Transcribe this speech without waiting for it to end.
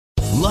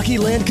Lucky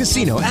Land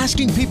Casino,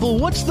 asking people,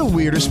 what's the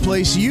weirdest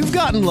place you've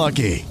gotten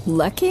lucky?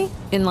 Lucky?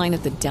 In line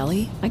at the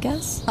deli, I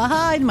guess?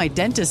 Aha, in my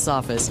dentist's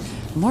office.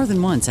 More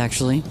than once,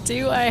 actually.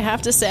 Do I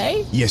have to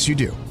say? Yes, you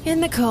do. In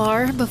the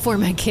car before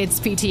my kids'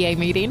 PTA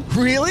meeting.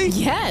 Really?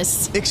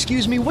 Yes.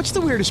 Excuse me, what's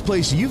the weirdest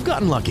place you've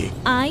gotten lucky?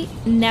 I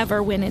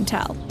never win and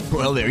tell.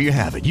 Well, there you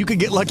have it. You can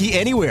get lucky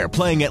anywhere,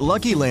 playing at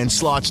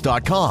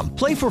LuckyLandSlots.com.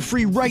 Play for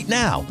free right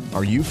now.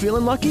 Are you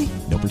feeling lucky?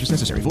 No purchase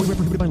necessary. Void where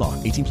prohibited by law.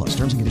 18 plus.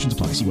 Terms and conditions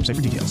apply. See website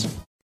for details.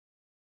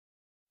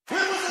 When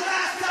was the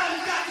last time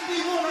you got to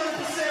be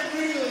 100%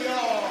 real,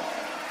 y'all?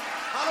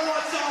 I don't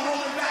want y'all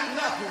holding back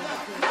nothing.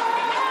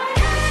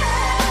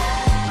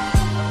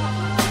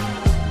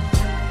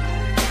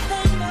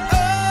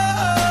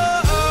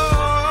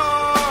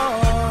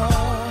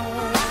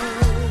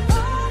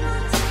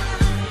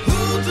 Who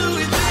do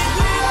we think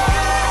we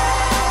are?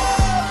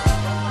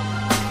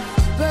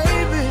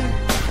 Baby,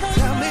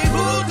 tell me,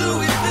 who do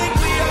we think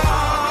we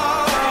are?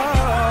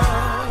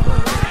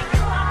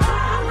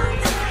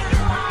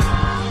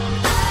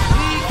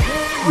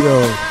 Yo.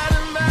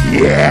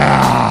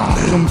 Yeah.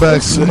 Come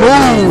back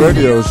smooth.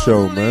 Radio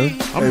show, man.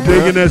 I'm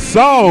digging that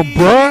song,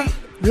 bruh.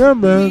 Yeah,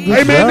 man. Good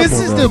Hey, man, job this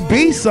on is that. the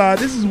B-side.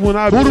 This is when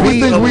I Who do we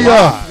be think we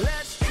alive.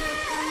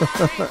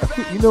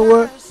 You know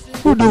what?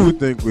 Who do we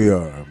think we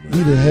are, man?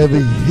 We the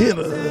heavy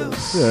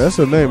hitters. Yeah, that's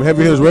her name.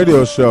 Heavy Hitters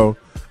Radio Show.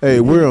 Hey,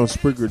 we're on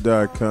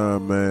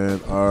Spreaker.com, man.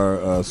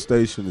 Our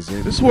station is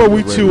in. This is where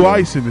we Radio. chew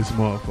ice in this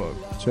motherfucker.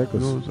 Check us. You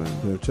know what I'm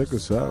saying? Yeah, check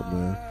us out,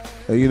 man.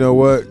 Hey, you know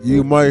what?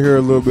 You might hear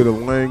a little bit of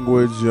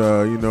language.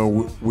 You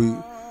know,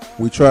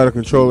 we try to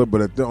control it,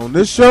 but on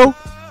this show,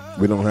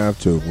 we don't have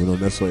to. We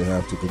don't necessarily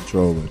have to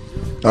control it.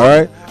 All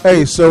right.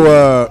 Hey,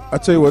 so I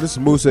tell you what, this is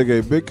Moose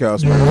aka Big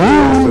House,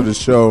 man. For the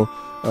show.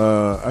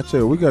 I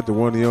tell you, we got the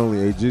one, the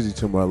only A Jizzy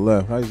to my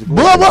left. How's it going?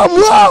 Blah, blah,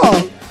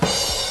 blah.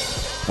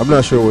 I'm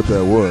not sure what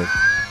that was.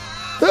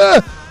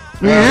 I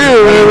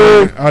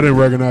didn't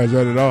recognize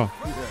that at all.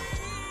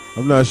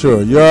 I'm not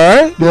sure. You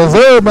all right? Yes,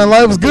 sir, man.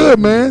 Life's good,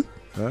 man.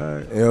 All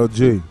right.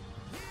 LG.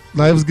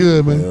 Life's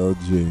good, man.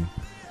 LG.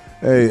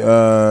 Hey,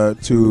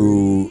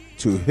 to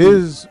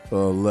his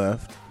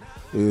left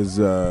is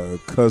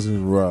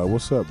cousin Rob.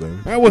 What's up, baby?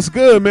 Man, what's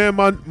good, man?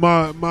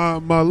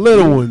 My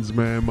little ones,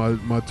 man.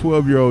 My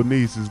 12-year-old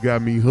niece has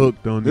got me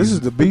hooked on This these.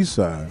 is the B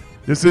side.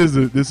 This is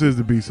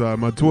the B side.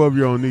 My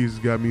 12-year-old niece has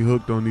got me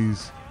hooked on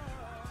these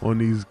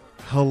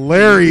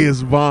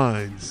hilarious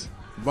vines.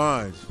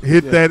 Vines.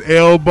 Hit that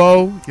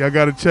elbow. Y'all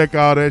got to check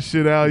all that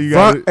shit out. You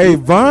got Hey,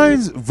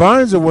 Vines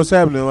are what's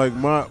happening. Like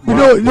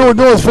You know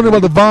what's funny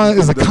about the Vine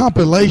is a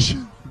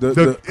compilation.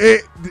 The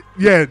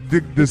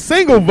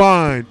single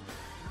Vine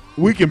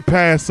we can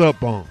pass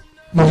up on.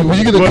 When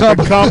you get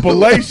the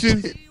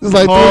compilation, it's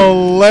like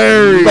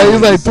hilarious.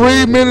 It's like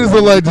 3 minutes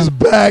of like just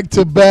back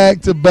to back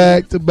to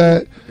back to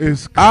back.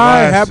 It's classic.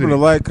 I happen to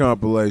like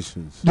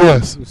compilations.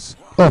 Yes.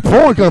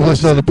 Porn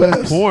compilations are the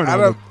best. Porn are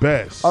the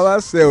best. All I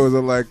said was I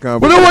like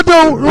But you know what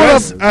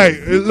compilations. though? Hey,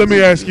 let me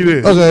ask you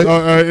this.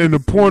 Okay. In the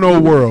porno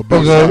world,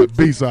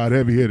 B-side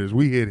heavy hitters,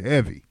 we hit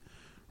heavy,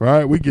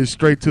 right? We get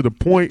straight to the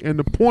point, and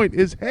the point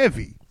is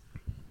heavy.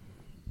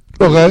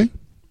 Okay.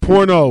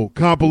 Porno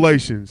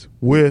compilations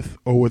with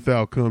or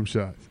without cum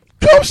shots.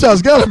 Cum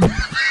shots gotta be.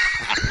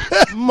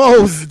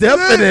 Most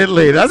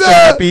definitely. That's a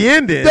happy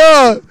ending.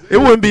 Dog. It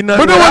wouldn't be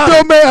nothing. But you know what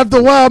though, man? After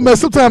a while, man,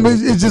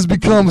 sometimes it just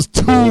becomes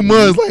too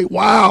much. Like,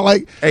 wow.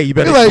 Like, hey, you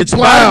better like, get your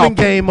plow, vitamin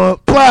game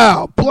up.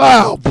 Plow.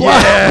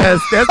 Yes,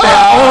 that's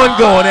that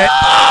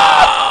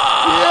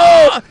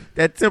ongoing.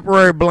 That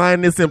temporary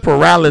blindness and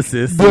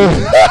paralysis.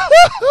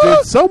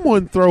 Did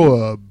someone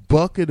throw a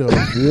bucket of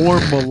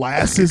warm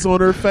molasses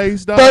on her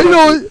face, dog? But you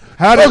know,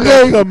 how did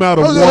that come out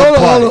of one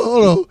pipe?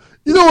 Hold on.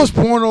 You know what's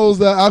pornos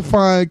that I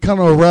find kind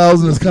of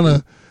arousing? It's kind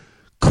of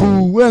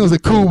cool. Well, it's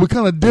cool, but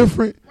kind of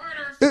different.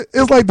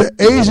 It's like the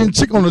Asian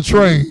chick on the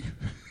train.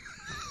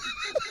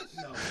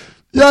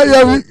 Y'all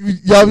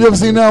ever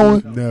seen that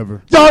one?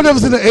 Never. Y'all never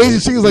seen the Asian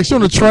chick? It's like she on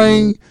the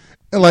train,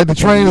 and like the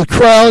train is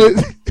crowded,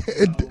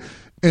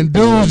 and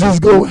dudes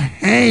just go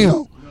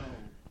ham.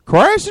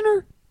 Crashing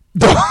her?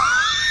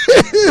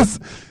 That's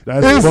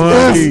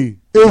funny.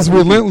 It's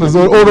relentless.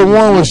 Or the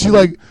one where she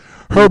like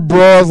her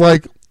bra's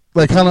like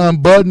kind of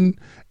unbuttoned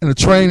and the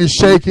train is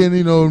shaking,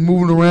 you know,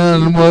 moving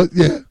around and what?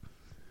 Yeah.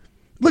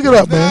 Look it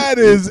up, man. That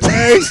is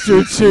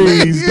extra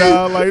cheese,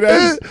 dog. Like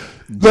that's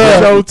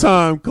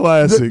Showtime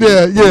classic.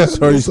 Yeah.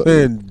 So you're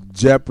saying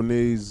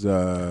Japanese?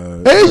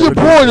 Asian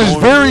porn is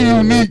very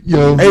unique,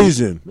 yo.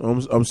 Asian.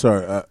 I'm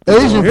sorry.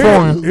 Asian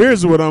porn.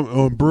 Here's what I'm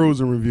on Brews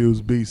and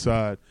Reviews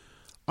B-side.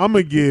 I'm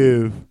gonna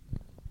give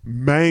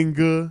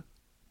manga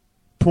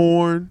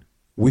porn.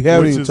 We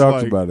haven't even which is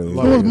talked like, about it.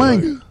 What was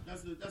manga?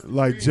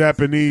 Like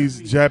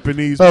Japanese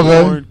Okay.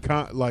 porn,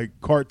 like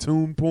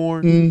cartoon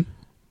porn. Mm.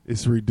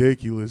 It's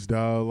ridiculous,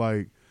 dog.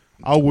 Like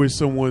I wish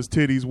someone's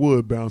titties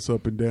would bounce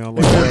up and down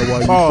like that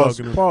while you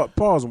fucking them.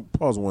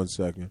 Pause 1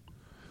 second.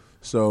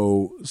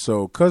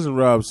 So cousin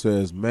Rob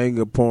says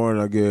manga porn.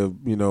 I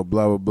give blah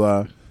blah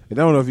blah. And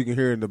I don't know if you can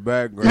hear it in the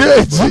background.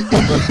 Yeah.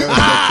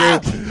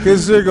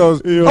 His shit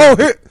goes. Oh,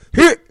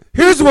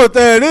 here's what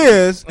that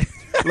is.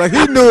 Like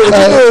he knew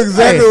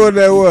exactly what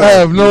that was. I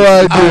have no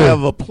idea. I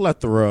have a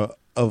plethora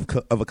of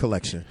a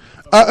collection.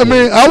 I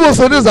mean, I will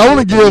say this. I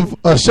want to give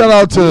a shout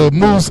out to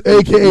Moose,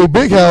 a.k.a.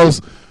 Big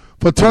House,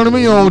 for turning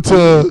me on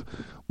to,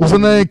 what's her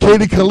name,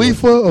 Katie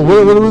Khalifa? Or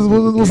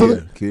what's her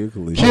name?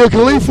 Kia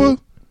Khalifa.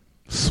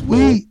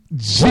 Sweet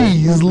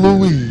Jeez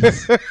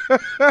Louise.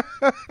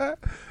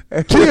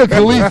 Kia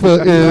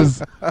Khalifa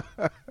is,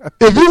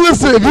 if you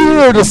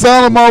hear the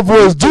sound of my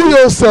voice, do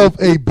yourself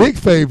a big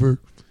favor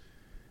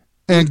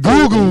and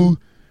Google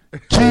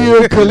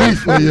Kia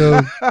Khalifa, yo.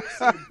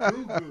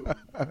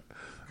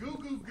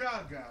 Goo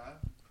Gaga.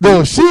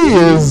 No, she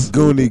is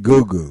Goonie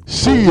Goo Goo.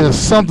 She is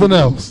something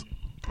else.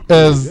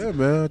 As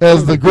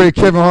the great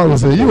Kevin Hart would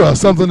say, you are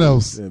something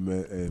else. Yeah,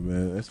 man. Hey,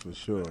 man, that's for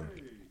sure.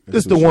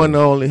 This is the one and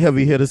only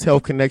Heavy Hitters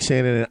Health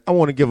Connection, and I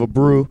want to give a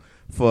brew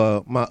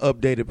for my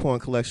updated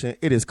porn collection.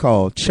 It is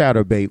called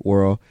Chatterbait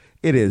World.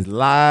 It is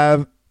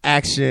live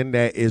action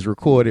that is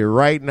recorded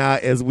right now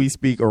as we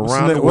speak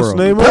around the world. What's the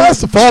name of it?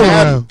 That's the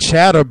follow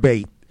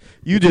Chatterbait.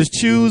 You just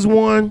choose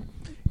one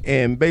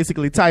and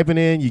basically type it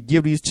in. You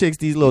give these chicks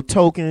these little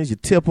tokens. You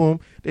tip them.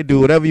 They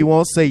do whatever you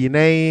want. Say your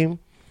name.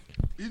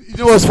 You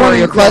know what's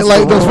funny?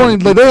 Like that's funny.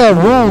 Like they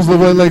have rules the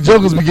way like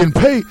jokers be getting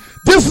paid.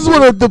 This is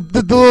what the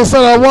little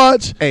site I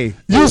watch. Hey,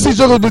 you see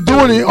jokers be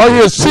doing it. All you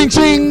hear is ching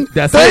ching.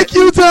 Thank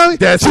you, Tommy.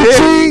 That's ching, it.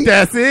 Ching.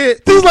 That's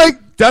it. This like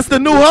that's the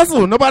new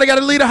hustle. Nobody got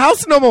to leave the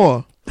house no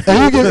more.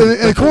 And you get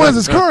and coins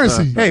is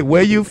currency. Hey,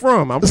 where you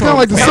from? It's kind of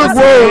like the Silk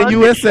Road Road.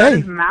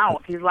 USA.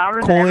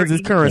 Coins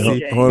is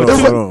currency. Hold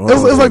on.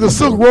 It's like the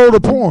Silk Road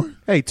of porn.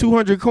 Hey,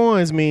 200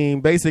 coins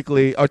mean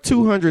basically, or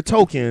 200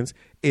 tokens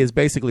is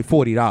basically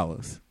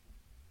 $40.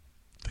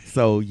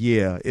 So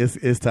yeah,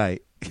 it's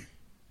tight.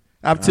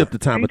 I've tipped a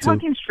time or two. Are you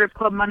talking strip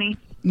club money?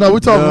 No, we're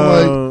talking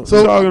like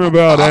so. Talking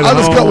about I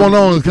just got one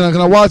on. Can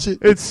I watch it?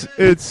 It's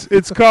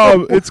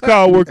called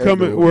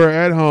We're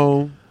at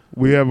home.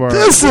 We have our.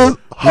 This is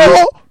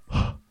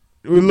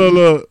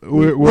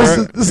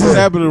look. This is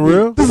happening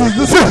real. This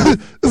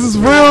is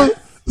real.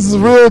 This is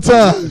real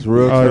time. It's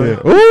real time. Oh yeah.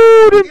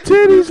 Ooh, them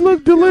titties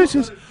look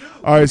delicious.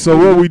 All right, so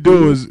what we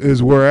do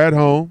is we're at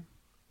home.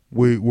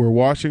 We're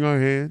washing our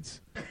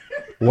hands.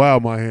 Wow,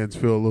 my hands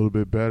feel a little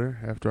bit better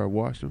after I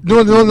wash them. No,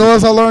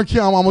 as I learned,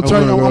 Kim, I'm gonna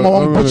turn. I'm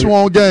gonna put you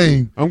on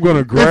game. I'm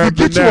gonna grab. If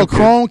you get you a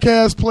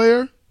Chromecast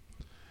player,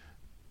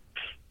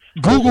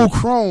 Google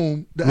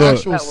Chrome, the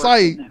actual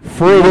site.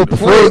 Fred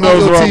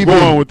knows where I'm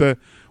going with that.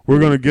 We're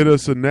gonna get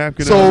us a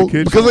napkin out of the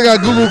kitchen. Because I got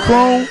Google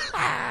Chrome,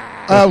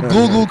 I have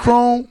Google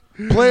Chrome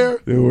player.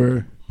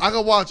 I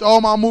can watch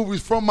all my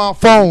movies from my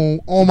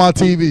phone on my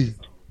TV.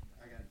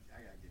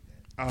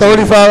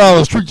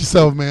 $35. Treat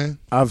yourself, man.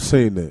 I've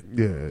seen that.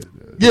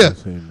 Yeah.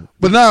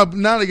 But now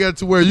they got it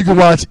to where you can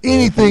watch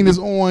anything that's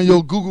on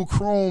your Google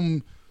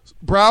Chrome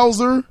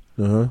browser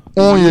on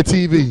your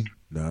TV.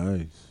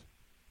 Nice.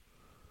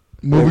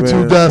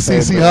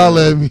 MovieTube.cc,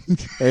 holla at me.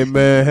 Hey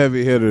man,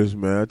 heavy hitters,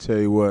 man. I tell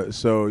you what.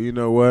 So you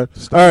know what?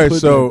 All right.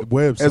 So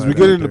as we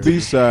get into the B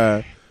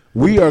side,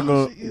 we are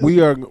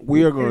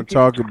gonna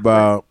talk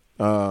about.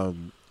 There's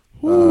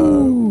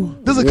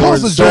a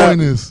cost to join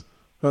this.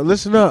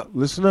 Listen up.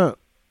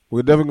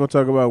 We're definitely gonna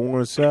talk about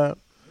Warren Sapp.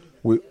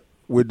 We're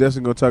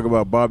definitely gonna talk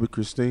about Bobby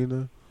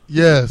Christina.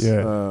 Yes.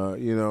 Yeah.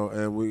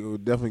 And we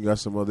definitely got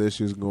some other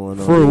issues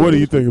going on. Fred, what do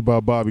you think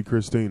about Bobby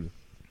Christina?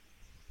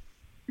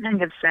 I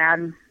think it's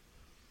sad.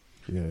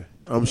 Yeah,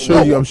 I'm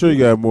sure you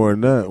got more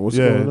than that. What's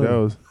going on? That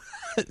was.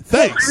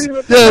 Thanks. Before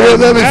you've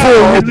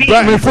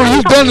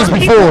done this People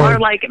before. are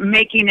like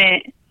making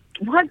it.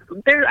 What?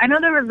 I know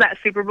there was that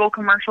Super Bowl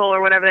commercial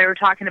or whatever they were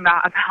talking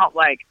about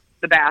like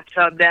the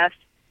bathtub death.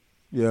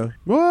 Yeah.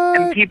 What?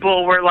 And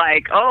people were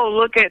like, "Oh,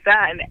 look at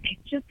that!" And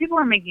it's just people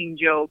are making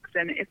jokes,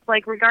 and it's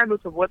like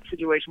regardless of what the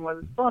situation was,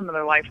 it's still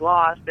another life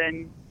lost,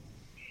 and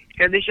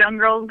here this young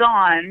girl's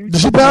gone. Did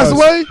she pass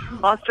away?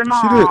 Lost her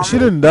mom. She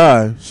didn't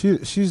die.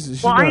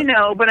 She's well, not. I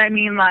know, but I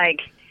mean,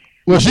 like.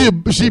 Well, she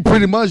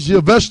pretty much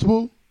a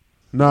vegetable.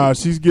 Nah,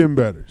 she's getting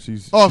better. She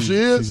is.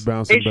 She's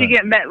bouncing Is she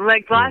getting better?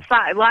 Like last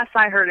I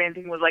heard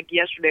anything was like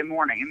yesterday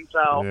morning, and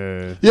so.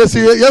 Yeah. Yeah.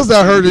 See, yesterday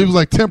I heard it was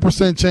like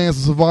 10% chance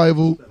of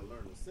survival.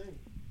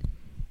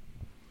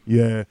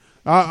 Yeah,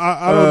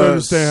 I don't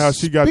understand how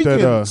she got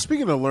that.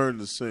 Speaking of learning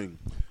to sing,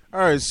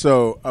 all right.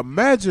 So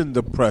imagine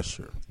the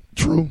pressure.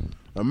 True.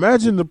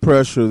 Imagine the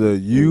pressure that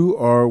you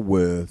are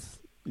with.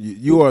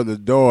 You are the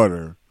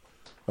daughter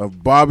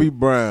of Bobby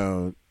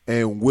Brown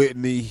and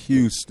Whitney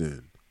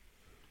Houston,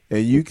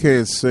 and you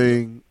can't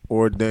sing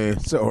or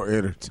dance or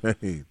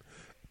entertain.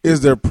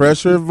 Is there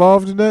pressure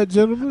involved in that,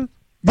 gentlemen?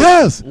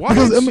 Yes. Why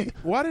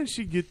didn't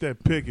she get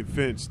that picket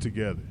fence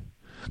together?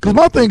 Because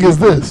my thing is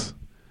this.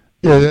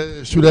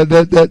 Yeah, shoot,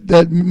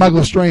 that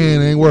Michael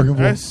Strahan ain't working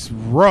for him. That's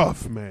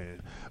rough,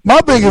 man. My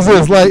thing is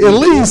this, like, at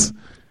least,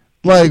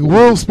 like,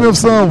 Will Smith's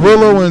son,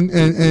 Willow, and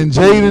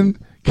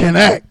Jaden can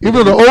act.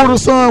 Even though the older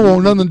son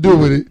won't nothing to do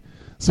with it.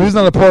 So he's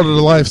not a part of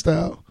the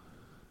lifestyle.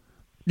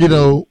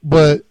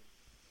 But.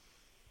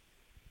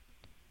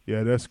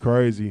 Yeah, that's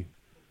crazy.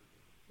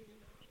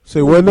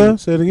 Say what now?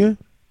 Say it again.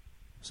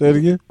 Say it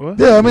again. What?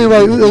 Yeah, I mean,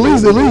 like at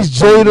least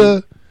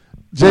Jada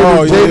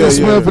Smith,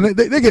 yeah. and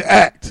they can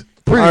act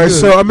pretty All right,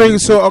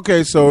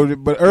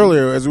 good. but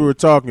earlier as we were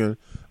talking,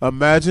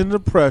 imagine the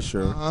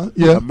pressure.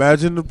 Yeah.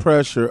 Imagine the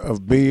pressure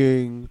of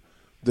being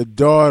the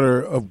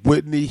daughter of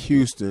Whitney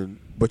Houston,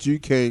 but you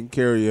can't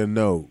carry a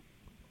note.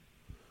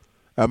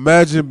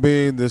 Imagine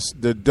being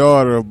the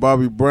daughter of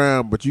Bobby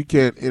Brown, but you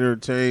can't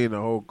entertain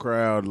a whole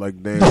crowd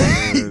like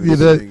dancing and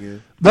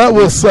singing. That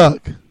would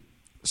suck.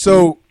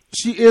 So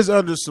she is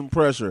under some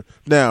pressure.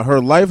 Now, her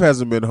life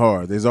hasn't been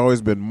hard. There's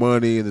always been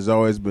money. There's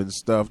always been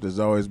stuff. There's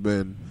always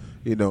been,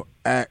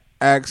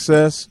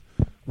 access.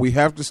 We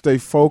have to stay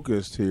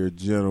focused here,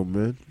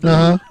 gentlemen. We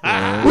are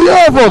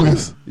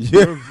focused.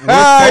 Yeah,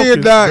 you're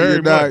not.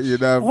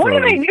 What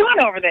are they doing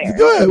over there?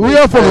 Go ahead. We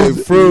are focused.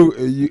 Hey,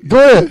 Fru, Go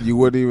ahead. You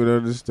wouldn't even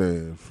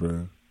understand,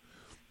 Fru.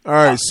 All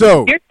right,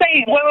 so You're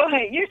saying,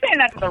 you're saying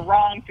that to the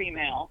wrong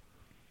female.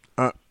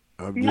 I'm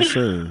just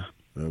saying.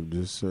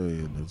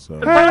 That's all.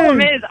 The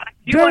problem is, I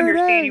do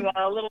understand you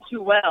all a little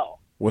too well.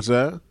 What's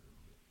that?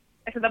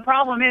 I said the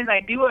problem is,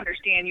 I do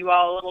understand you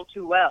all a little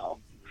too well.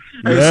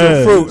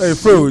 Hey, so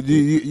Fru,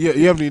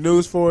 you have any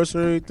news for us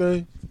or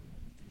anything?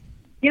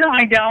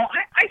 I don't.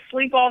 I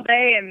sleep all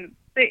day and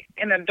sit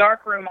in a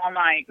dark room all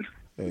night.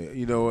 Hey,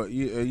 you know what?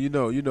 You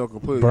know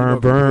completely.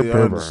 Burn.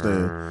 I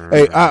understand.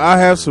 Hey, I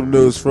have some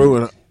news, Fru,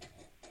 and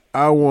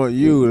I want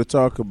you to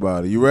talk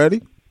about it. You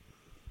ready?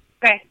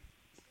 Okay.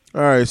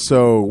 All right.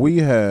 So we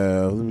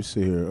have. Let me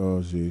see here.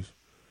 Oh, jeez.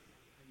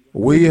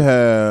 We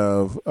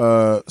have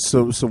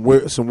some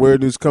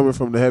weird news coming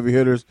from the heavy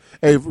hitters.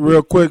 Hey,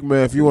 real quick,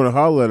 man, if you want to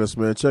holler at us,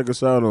 man, check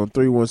us out on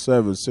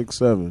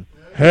 317-67.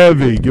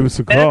 Heavy, give us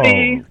a call.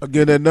 Heavy.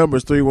 Again, that number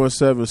is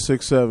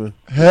 317-67.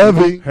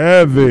 Heavy.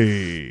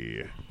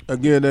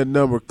 Again, that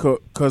number,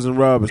 Cousin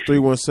Rob, is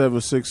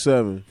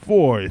 317-67.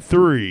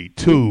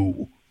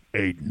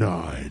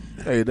 43289.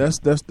 Hey, that's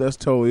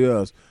totally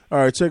us. All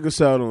right, check us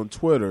out on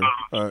Twitter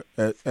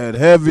at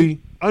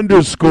heavy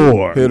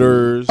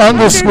 _hitters.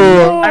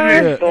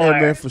 Yeah,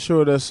 man, for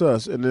sure, that's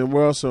us. And then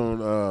we're also on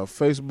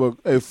Facebook.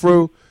 Hey,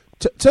 Fru,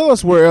 tell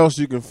us where else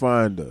you can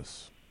find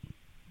us.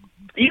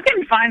 You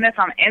can find us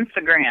on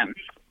Instagram,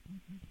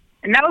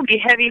 and that would be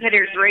Heavy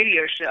Hitters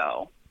Radio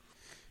Show.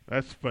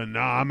 That's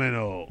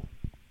phenomenal.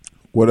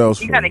 What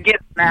else? You got to get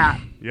that.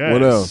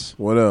 Yes.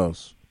 What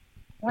else?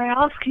 Where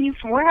else can you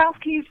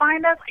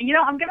find us?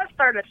 I'm gonna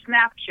start a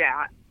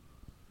Snapchat.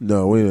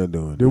 No, we're not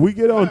doing Did we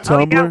get on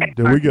Tumblr? okay.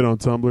 Did we get on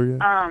Tumblr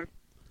yet?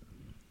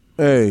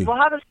 Hey. We'll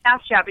have a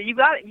Snapchat, but you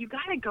got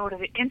to go to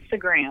the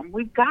Instagram.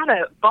 We've got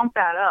to bump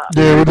that up.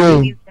 Yeah, we do.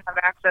 Everybody needs to have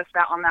access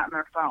on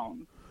their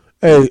phone.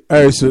 So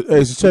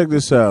check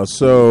this out.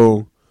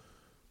 So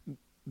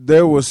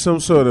there was some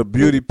sort of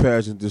beauty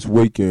pageant this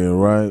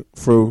weekend, right,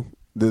 Fru?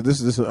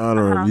 This is in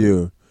honor of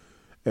you.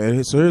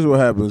 And so here's what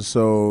happened.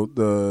 So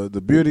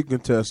the beauty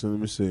contestant, let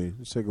me see.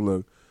 Let's take a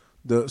look.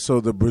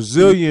 The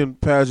Brazilian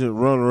pageant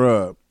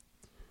runner-up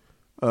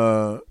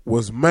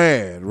was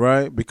mad,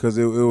 right? Because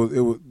it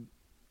was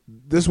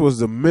this was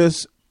the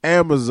Miss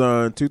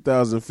Amazon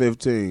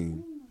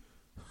 2015,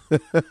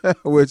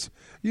 which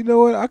you know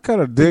what, I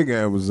kind of dig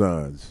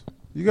Amazons.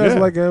 You guys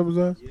like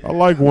Amazon? I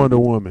like Wonder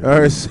Woman.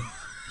 All right, so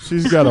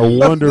she's got a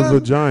wonder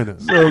vagina.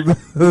 So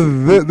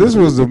this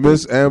was the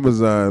Miss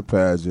Amazon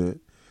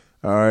pageant.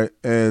 All right,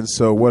 and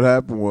so what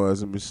happened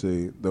was, let me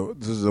see.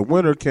 The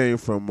winner came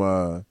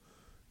from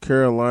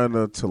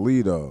Carolina,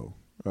 Toledo.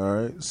 All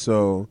right,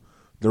 so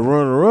the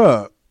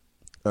runner-up,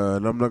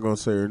 and I'm not going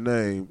to say her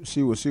name,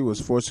 she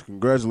was forced to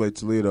congratulate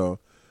Toledo,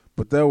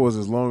 but that was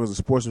as long as the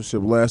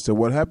sportsmanship lasted.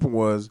 What happened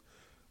was,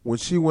 when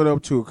she went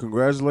up to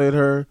congratulate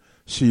her,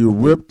 she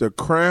ripped the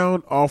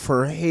crown off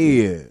her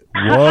head.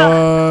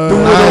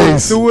 What?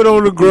 Threw it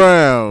on the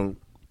ground,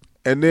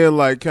 and then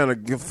kind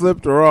of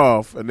flipped her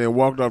off, and then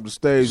walked off the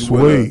stage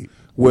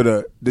with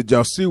a did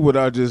y'all see what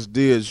I just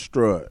did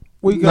strut?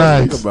 What you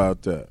guys think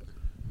about that?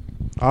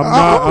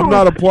 I'm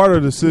not a part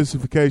of the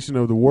sissification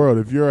of the world.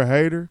 If you're a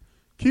hater,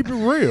 keep it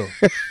real.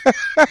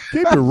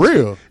 Keep it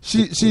real.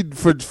 She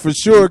for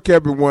sure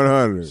kept it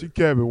 100. She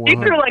kept it 100. She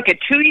threw like a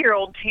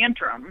 2-year-old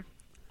tantrum.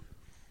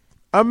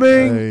 I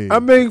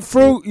mean,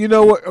 Fruit. You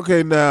know what?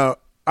 Okay, now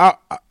I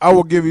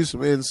will give you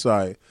some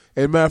insight.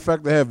 As a matter of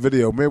fact, I have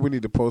video. Maybe we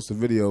need to post a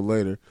video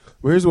later.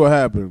 But here's what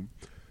happened.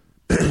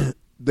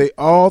 They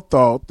all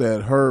thought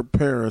that her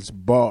parents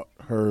bought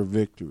her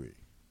victory,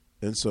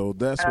 and so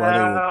that's why they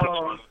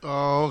were.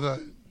 Oh,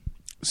 okay.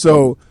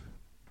 So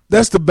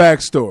that's the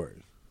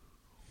backstory.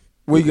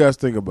 What do you guys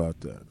think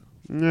about that?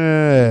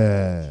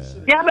 Yeah,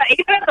 but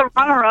even as a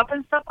runner-up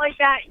and stuff like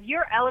that,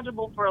 you're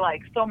eligible for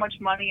so much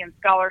money and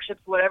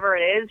scholarships, whatever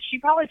it is. She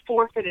probably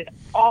forfeited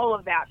all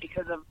of that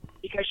because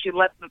she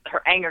let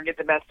her anger get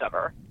the best of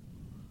her.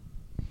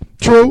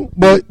 True,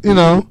 but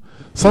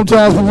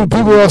sometimes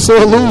people are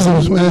sore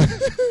losers, man.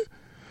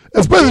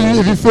 Especially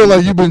if you feel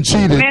like you've been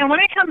cheated. Man, when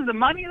it comes to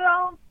money,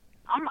 though,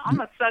 I'm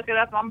gonna suck it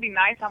up. I'm gonna be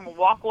nice. I'm gonna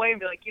walk away and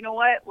be like, you know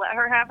what? Let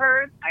her have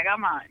hers. I got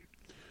mine.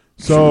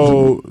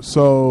 So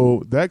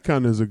that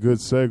kind of is a good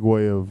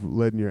segue of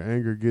letting your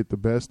anger get the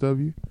best of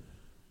you.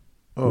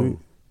 Oh.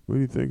 What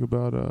do you think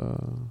about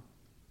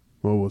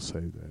well, we'll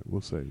save that.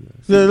 We'll save that.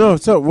 Yeah, no.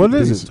 So what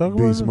is Beast, it? Talk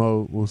about Beast it.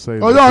 Mode. We'll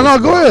save. Oh that. no,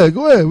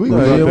 go ahead. We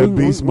got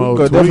Beast Mode.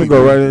 We'll definitely tweet.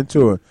 go right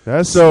into it.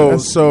 That's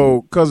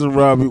So cousin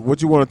Robbie,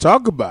 what you want to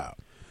talk about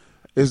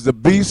is the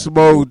Beast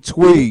Mode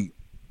tweet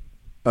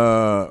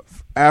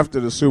after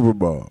the Super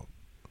Bowl.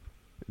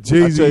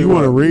 Jeezy, you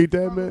want to read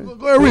that, man?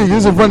 Go ahead, read.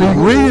 It's in front of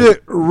you.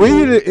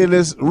 Read it in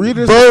this. Read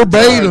it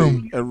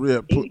verbatim.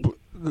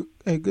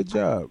 Hey, good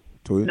job,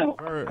 tweet.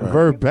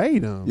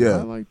 Verbatim. Yeah,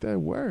 I like that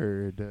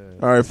word.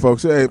 All right,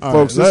 folks. Hey, All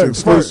folks, right, this is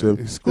exclusive.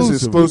 exclusive.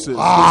 This is exclusive.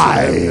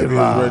 Live.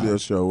 Radio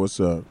show.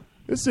 What's up?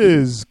 This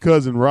is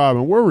Cousin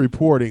Robin. We're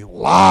reporting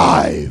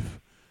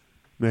live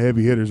the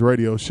Heavy Hitters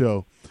Radio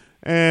Show,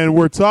 and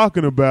we're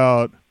talking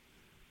about.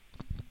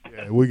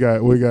 Yeah, we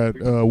got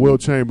Will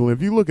Chamberlain.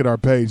 If you look at our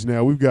page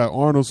now, we've got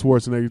Arnold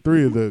Schwarzenegger,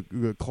 three of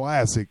the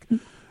classic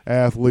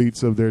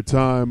athletes of their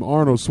time: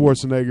 Arnold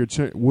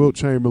Schwarzenegger, Wilt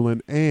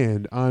Chamberlain,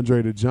 and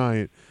Andre the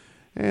Giant.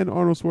 And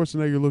Arnold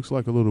Schwarzenegger looks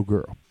like a little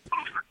girl.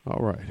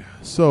 All right,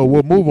 so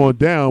we'll move on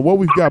down. What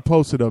we've got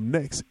posted up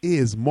next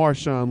is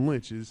Marshawn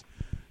Lynch's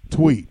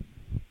tweet.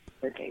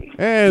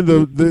 And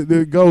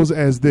the goes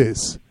as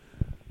this.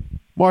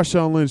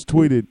 Marshawn Lynch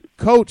tweeted,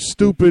 "Coach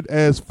stupid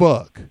as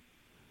fuck.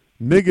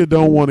 Nigga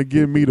don't want to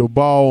give me the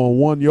ball on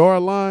 1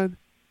 yard line.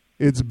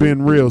 It's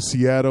been real,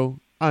 Seattle.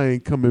 I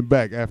ain't coming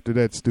back after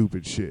that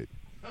stupid shit."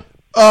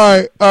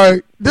 All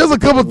right. There's a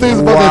couple things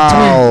about that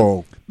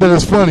tweet that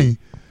is funny.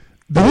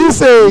 Did he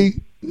say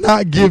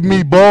not give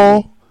me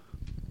ball?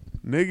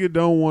 Nigga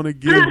don't want to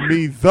give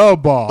me the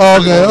ball.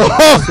 Okay.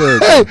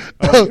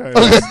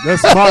 Okay.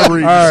 That's my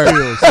reading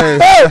skills.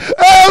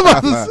 I'm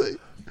about to say.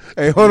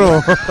 Hey, hold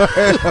on.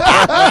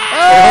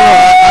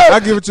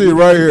 I'll give it to you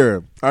right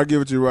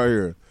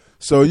here.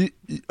 So,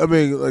 I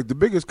mean, like the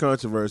biggest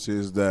controversy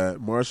is that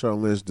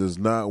Marshawn Lynch does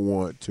not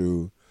want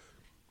to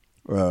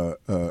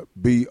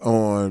be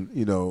on,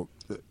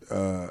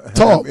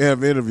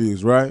 have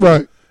interviews, right?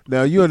 Right.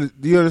 Now, do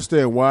you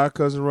understand why,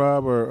 Cousin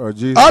Rob or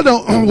Jesus? I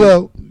don't.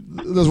 Well,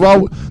 that's why.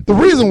 The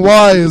reason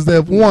why is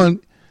that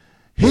one,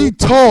 he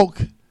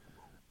talk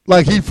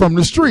like he from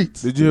the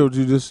streets. Did you hear what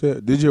you just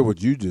said? Did you hear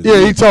what you just Yeah,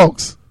 said? he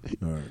talks.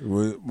 All right.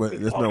 Well,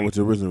 that's not what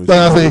you originally But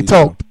said. I say he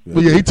talked. Yeah.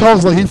 But yeah, he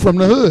talks like he from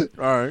the hood.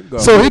 All right. Go.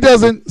 So he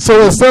doesn't.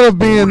 So instead of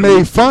being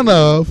made fun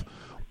of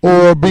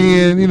or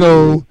being,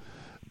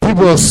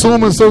 people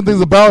assuming certain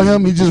things about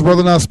him, he just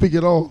rather not speak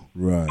at all.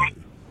 Right.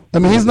 I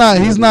mean, he's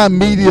not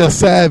media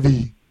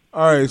savvy.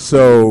 All right,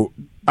 so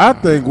I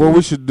think what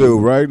we should do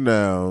right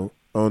now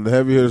on the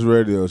Heavy Hitters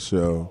Radio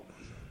Show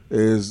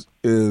is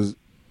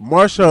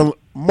Marshawn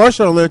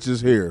Lynch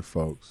is here,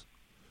 folks,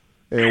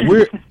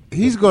 and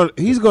he's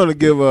gonna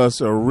give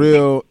us a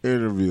real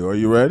interview. Are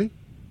you ready?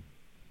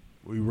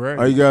 We ready?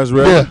 Are you guys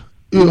ready?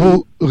 Yeah.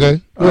 Okay.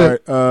 All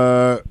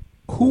right.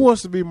 Who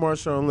wants to be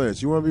Marshawn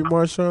Lynch? You want to be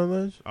Marshawn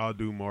Lynch? I'll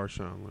do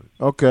Marshawn Lynch.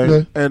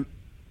 Okay. And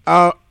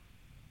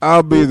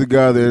I'll be the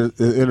guy that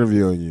is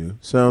interviewing you.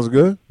 Sounds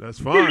good? That's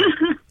fine.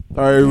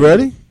 Are you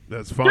ready?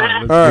 That's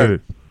fine.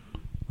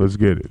 Let's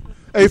get it.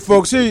 Hey,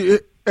 folks,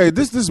 this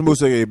is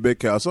Moose A.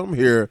 Big House. I'm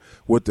here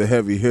with the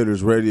Heavy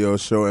Hitters Radio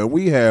Show, and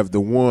we have the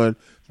one,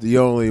 the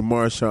only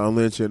Marshawn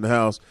Lynch in the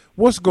house.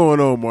 What's going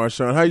on,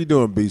 Marshawn? How you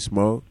doing, Beast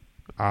Mode?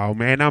 Oh,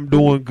 man, I'm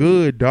doing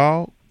good,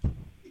 dog.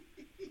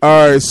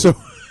 All right, so,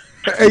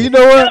 hey, you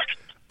know what?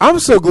 I'm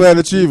so glad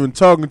that you're even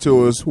talking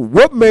to us.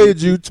 What made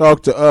you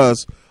talk to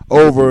us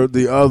over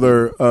the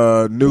other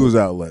news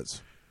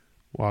outlets?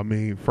 Well, I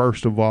mean,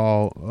 first of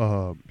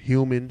all,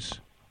 humans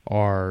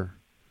are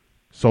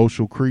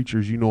social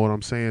creatures. You know what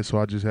I'm saying? So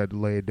I just had to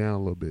lay it down a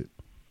little bit.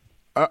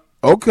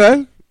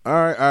 Okay. All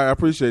right. I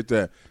appreciate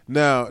that.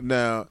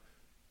 Now,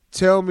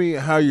 tell me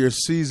how your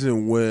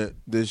season went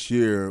this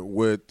year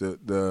with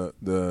the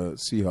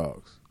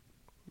Seahawks.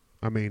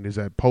 I mean, is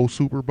that post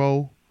Super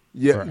Bowl?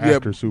 Yeah. Or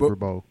after Super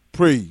Bowl?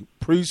 Pre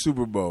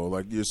Super Bowl,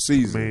 like your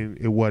season. I mean,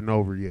 it wasn't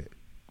over yet.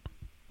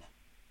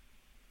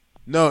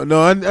 No,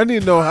 I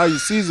need to know how your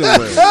season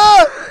went.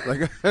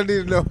 Like, I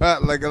need to know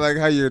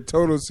how your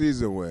total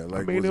season went.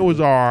 Like, I mean, it was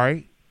all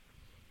right.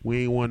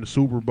 We ain't won the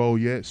Super Bowl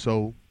yet,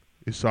 so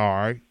it's all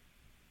right.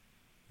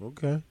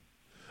 Okay.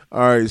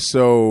 All right.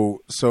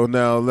 So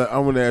now I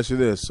want to ask you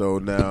this. So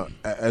now,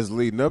 as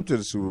leading up to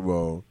the Super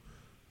Bowl,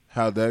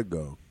 how'd that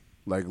go?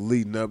 Like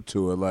leading up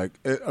to it, like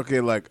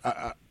okay, like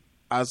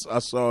I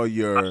saw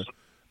your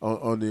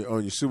on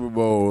your Super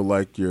Bowl,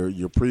 like your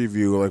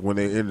preview, like when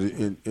they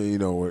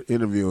were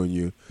interviewing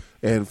you,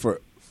 and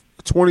for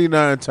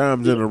 29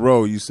 times in a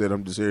row, you said,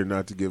 "I'm just here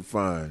not to get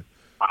fined."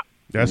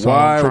 That's all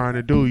I'm trying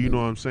to do. You know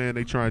what I'm saying?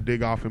 They trying to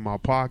dig off in my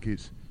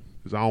pockets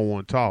because I don't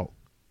want to talk,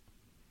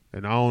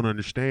 and I don't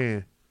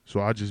understand,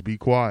 so I just be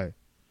quiet.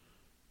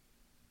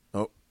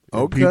 Oh,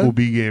 and okay. People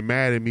be getting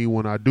mad at me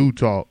when I do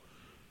talk.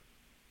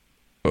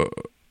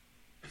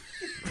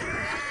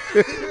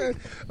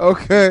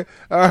 Okay.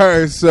 All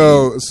right.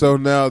 So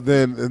now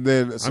then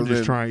I'm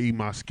just trying to eat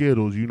my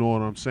Skittles. You know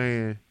what I'm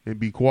saying, and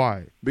be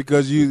quiet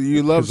because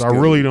you love. Because I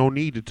really don't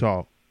need to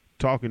talk.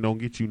 Talking don't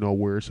get you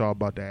nowhere. It's all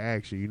about the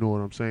action. You know what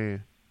I'm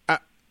saying?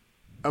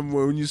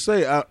 when you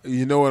say,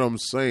 you know what I'm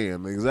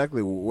saying,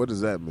 exactly what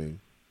does that mean?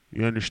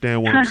 You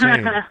understand what I'm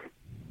saying?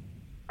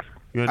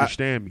 You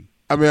understand me?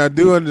 I mean, I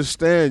do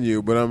understand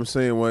you, but I'm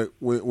saying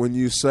when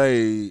you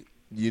say,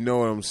 you know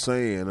what I'm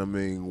saying, I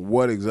mean,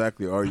 what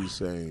exactly are you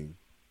saying?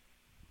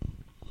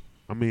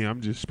 I mean,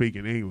 I'm just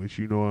speaking English.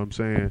 You know what I'm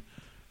saying?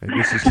 And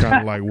this is kind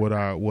of like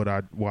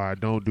why I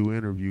don't do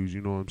interviews.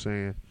 You know what I'm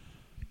saying?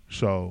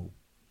 So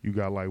you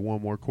got like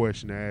one more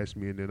question to ask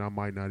me, and then I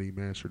might not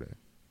even answer that.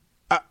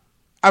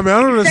 I mean,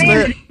 I don't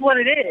understand what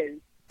it is.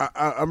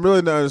 I'm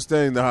really not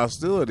understanding the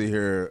hostility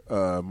here,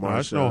 Marshawn. No,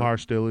 there's no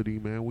hostility,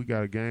 man. We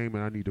got a game,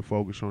 and I need to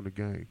focus on the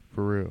game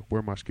for real.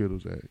 Where my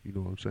Skittles at? You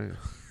know what I'm saying?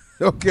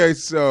 Okay,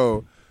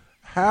 so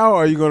how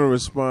are you going to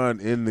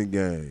respond in the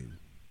game?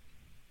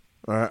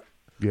 All right.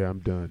 Yeah, I'm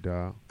done,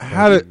 dog.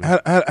 How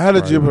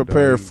did you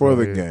prepare for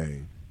the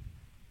game?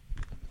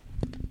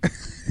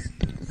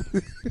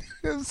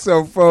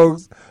 So,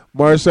 folks,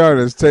 Marshawn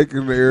has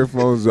taken the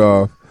earphones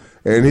off,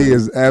 and he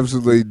is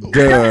absolutely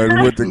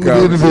done with the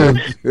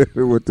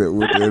conversation, with the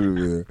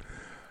interview.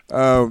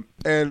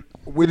 And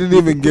we didn't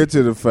even get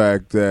to the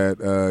fact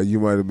that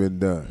you might have been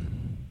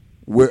done.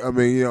 I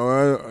mean, you know,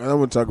 I don't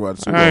want to talk about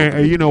the Super Bowl.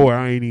 Hey, you know what?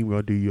 I ain't even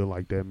going to do you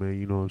like that, man.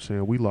 You know what I'm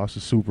saying? We lost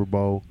the Super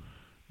Bowl.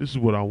 This is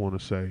what I want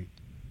to say.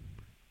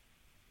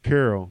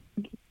 Carol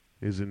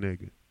is a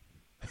nigga.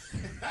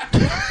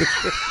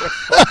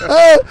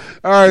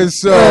 All right,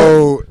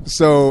 so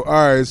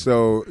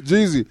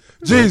Jeezy,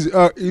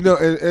 you know,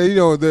 and you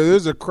know,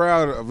 there's a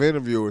crowd of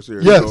interviewers here.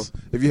 Yes. So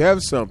if you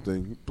have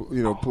something,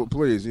 you know,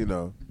 please, you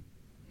know.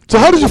 So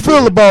how did you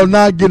feel about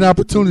not getting an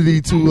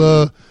opportunity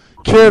to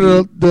carry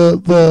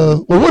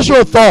the? Well, what's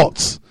your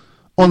thoughts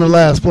on the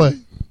last play?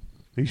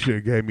 He should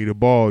have gave me the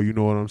ball. You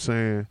know what I'm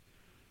saying?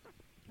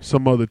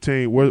 Some other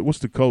team. What's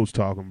the coach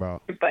talking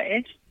about?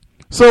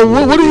 So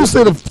what do you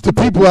say to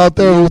people out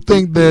there who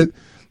think that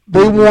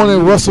they wanted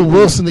Russell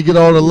Wilson to get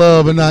all the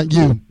love and not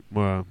you?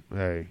 Well,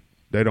 hey,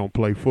 they don't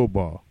play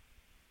football.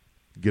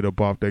 Get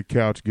up off that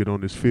couch, get on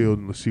this field,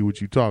 and let's see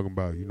what you're talking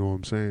about. You know what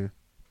I'm saying?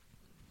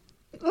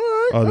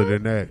 Other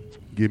than that,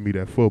 give me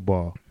that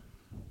football.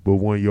 But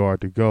 1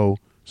 yard to go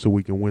so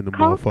we can win the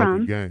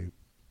motherfucking game.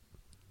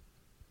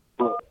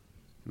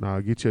 Nah,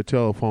 get your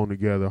telephone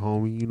together,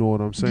 homie. You know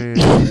what I'm saying?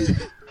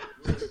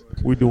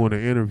 We're doing an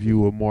interview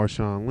with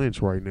Marshawn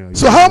Lynch right now.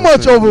 So how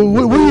much over,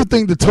 what do you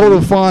think the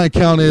total fine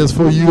count is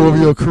for you over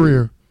your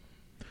career?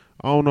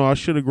 I don't know. I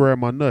should have grabbed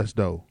my nuts,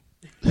 though.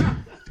 I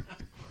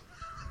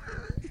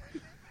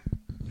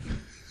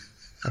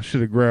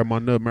should have grabbed my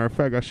nut. Matter of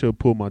fact, I should have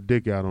pulled my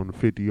dick out on the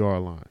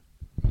 50-yard line.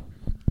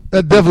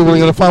 That definitely would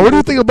have got a fine. What do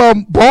you think about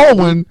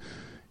Baldwin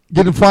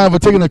getting fined for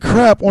taking a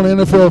crap on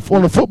the NFL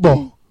on the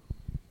football?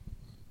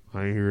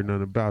 I ain't hearing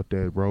nothing about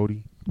that,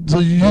 Brody. So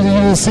you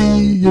didn't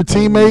see your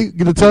teammate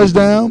get a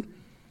touchdown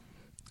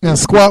and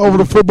squat over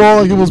the football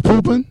like he was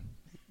pooping?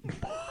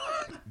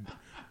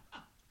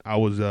 I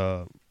was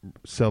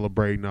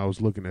celebrating. I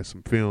was looking at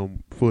some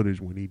film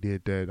footage when he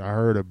did that. I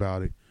heard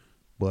about it,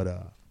 but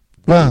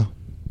wow,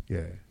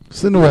 yeah,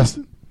 it's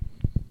interesting.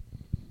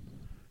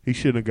 He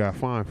shouldn't have got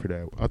fined for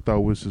that. I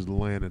thought this was the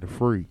land of the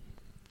free.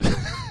 Well,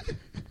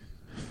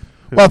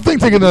 I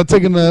think taking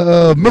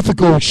a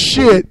mythical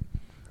shit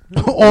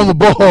on the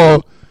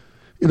ball,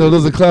 you know,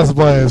 doesn't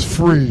classify as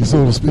free,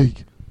 so to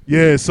speak.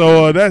 Yeah,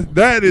 so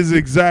that is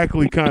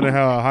exactly kind of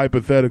how a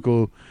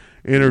hypothetical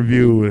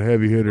interview with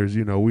heavy hitters.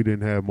 You know, we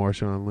didn't have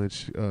Marshawn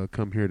Lynch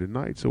come here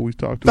tonight, so we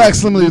talked to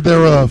facsimile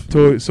thereof.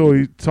 So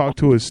he talked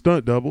to his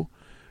stunt double,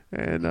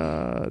 and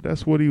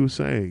that's what he was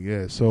saying.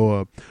 Yeah.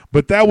 So,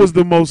 but that was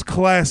the most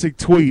classic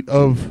tweet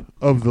of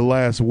the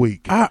last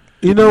week.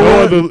 You know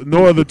what?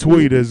 No other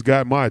tweet has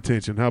got my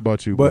attention. How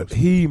about you? But Buster?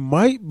 he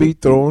might be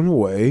throwing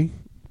away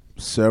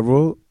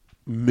several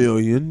 $1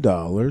 million.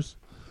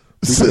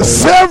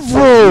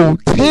 Several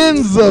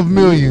tens of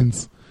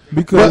millions.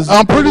 Because but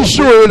I'm pretty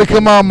sure it'll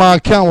come out my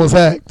account was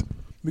hacked.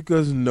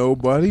 Because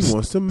nobody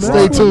wants to mess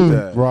Stay with tuned.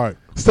 that. Right.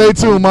 Stay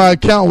tuned. My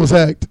account was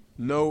hacked.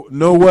 No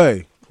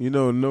way. You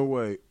know, no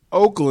way.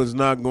 Oakland's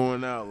not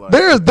going out like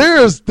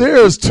there's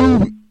two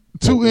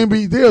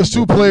NBA. There's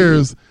two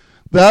players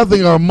that I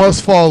think are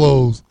must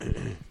follows.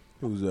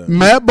 Who's that?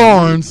 Matt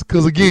Barnes,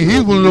 because again,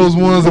 he's one of those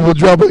ones that will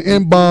drop an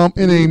N-bomb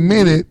in a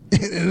minute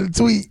in a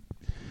tweet.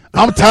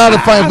 I'm tired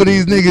of fighting for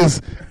these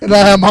niggas, and I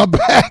have my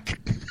back.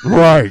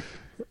 Right.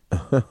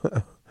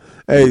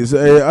 Hey,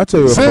 I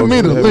tell you what. Send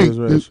me the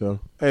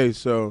link.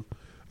 So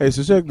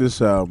check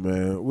this out,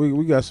 man.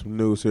 We got some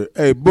news here.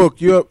 Hey,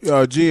 Book, you up?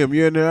 GM,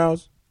 you in the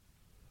house?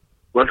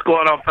 What's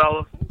going on,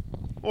 fellas?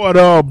 What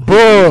up,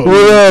 Book?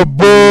 What up,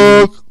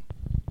 Book?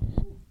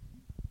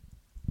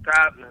 What's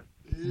happening?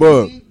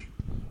 Book,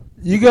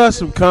 you got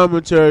some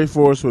commentary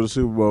for us for the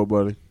Super Bowl,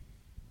 buddy?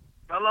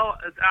 Hello,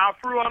 is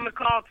Alfrew on the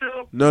call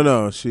too?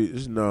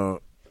 No.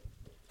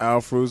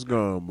 Alfrew's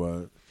gone,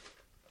 bud.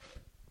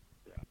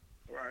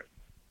 Right.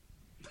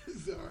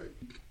 Sorry.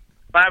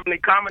 I have any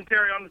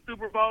commentary on the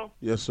Super Bowl?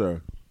 Yes,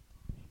 sir.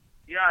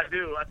 Yeah, I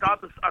do. I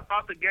thought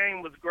the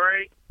game was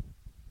great,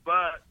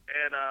 but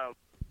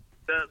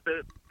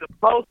the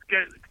post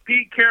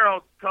Pete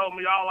Carroll told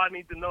me all I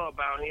need to know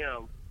about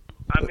him.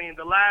 I mean,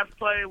 the last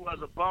play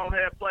was a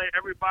bonehead play.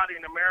 Everybody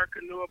in America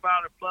knew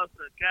about it, plus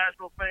the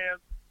casual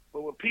fans.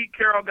 But when Pete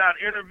Carroll got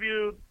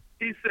interviewed,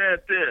 he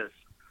said this: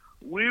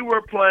 "We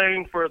were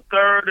playing for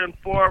 3rd and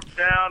 4th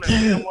down, and we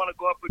didn't want to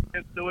go up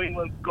against New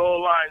England's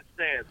goal line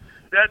stance."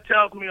 That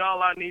tells me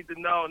all I need to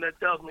know, and that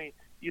tells me,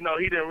 he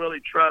didn't really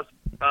trust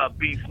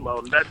beast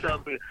mode. And that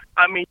tells me,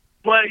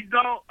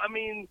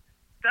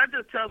 that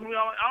just tells me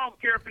I don't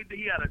care if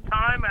he had a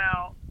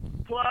timeout.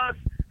 Plus,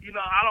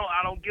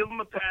 I don't give him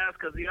a pass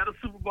because he had a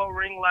Super Bowl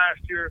ring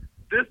last year.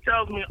 This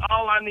tells me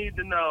all I need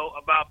to know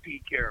about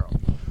Pete Carroll.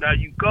 Now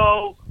you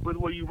go with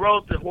where you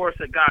rode the horse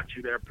that got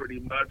you there, pretty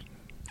much.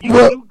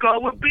 You go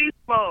with beast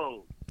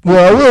mode.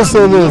 Well, I will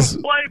say this.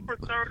 Play for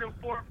 3rd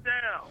and 4th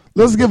down.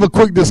 Let's give a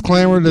quick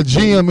disclaimer. The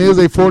GM is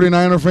a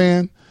 49er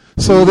fan,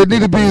 so there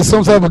need to be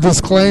some type of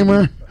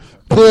disclaimer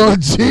put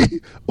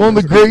on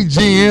the great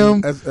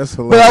GM. That's hilarious.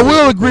 But I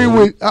will agree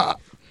with.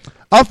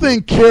 I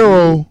think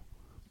Carroll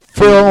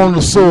fell on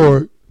the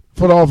sword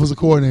for the offensive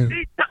coordinator.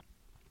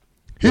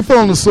 He fell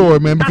on the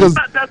sword, man, because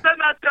does that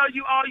not tell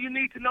you all you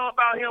need to know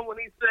about him when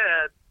he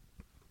said,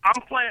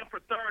 "I'm playing for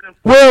 3rd and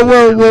 4th"?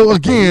 Well.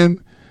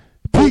 Again,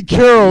 Pete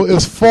Carroll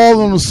is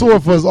falling on the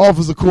sword for his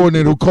offensive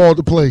coordinator who called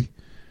the play.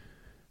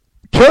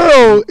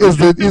 Carroll is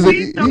he's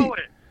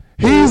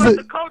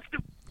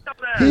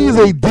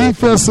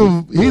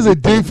a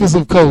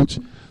defensive coach.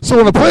 So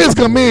when the players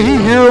come in, he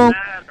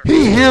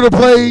hear the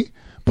play,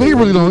 but he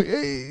really don't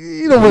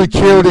really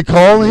care what they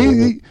call.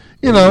 He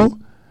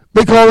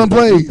they call him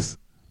plays.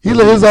 He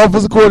let his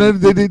offensive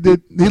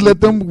coordinator he let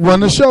them run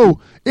the show.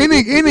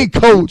 Any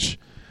coach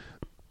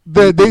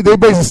that they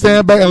basically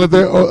stand back and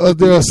let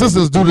their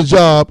assistants do the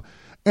job,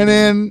 and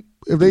then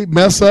if they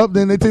mess up,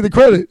 then they take the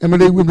credit. I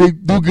mean, when they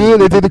do good,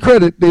 they take the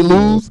credit. They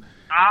lose.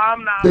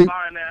 I'm not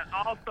buying that.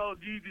 Also,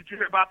 did you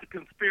hear about the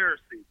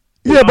conspiracy?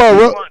 Yeah,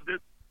 about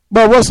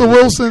Russell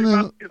Wilson.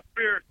 And,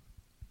 conspiracy.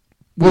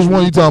 Which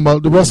one are you talking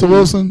about? The Russell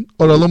Wilson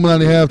or the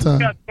Illuminati halftime?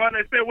 Yeah, when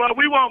they said, "Well,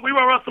 we want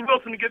Russell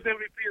Wilson to get the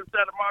MVP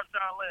instead of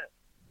Marshawn Lynch."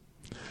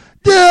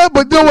 Yeah,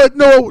 but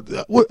no.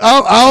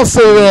 I'll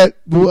say that.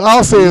 What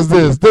I'll say is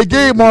this: they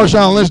gave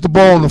Marshawn Lynch the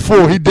ball on the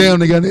 4. He down.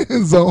 They got in the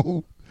end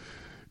zone.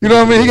 You know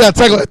what I mean? He got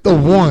tackled at the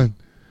 1.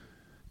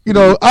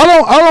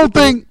 I don't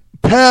think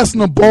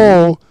passing the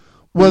ball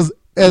was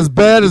as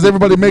bad as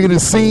everybody making it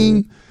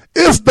seem.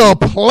 It's the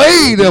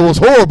play that was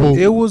horrible.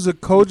 It was a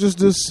coach's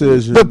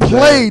decision. The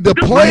play.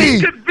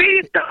 You could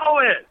veto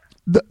it.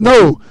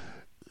 No,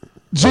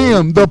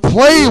 Jim, the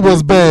play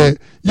was bad.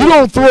 You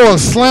don't throw a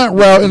slant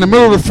route in the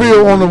middle of the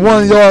field on the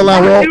 1 yard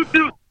line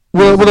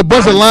with a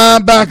bunch of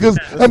linebackers.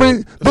 I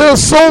mean,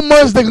 there's so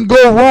much that can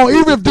go wrong.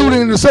 Even if dude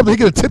intercepted, he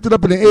could have tipped it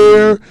up in the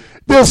air.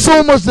 There's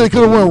so much that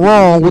could have went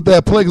wrong with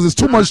that play because there's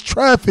too much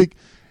traffic.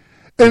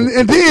 And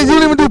then you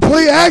don't even do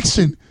play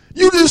action.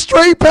 You just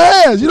straight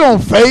pass. You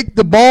don't fake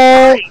the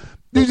ball.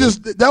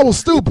 That was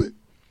stupid.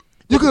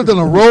 You could have done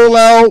a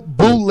rollout,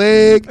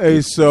 bootleg.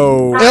 Hey,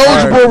 so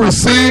eligible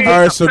receiver. All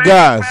right, so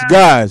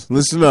guys,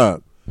 listen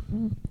up.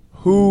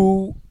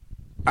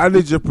 I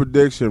need your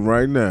prediction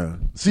right now.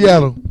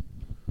 Seattle.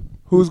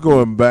 Who's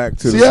going back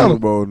to Seattle. the Super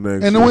Bowl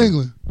next and year? New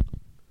England.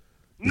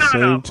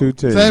 Same two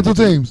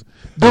teams.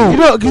 Dude. You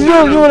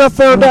know what I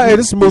found out? Hey,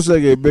 this is Moose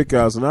A.K.A. Big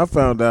House, and I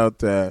found out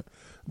that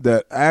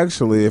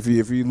actually, if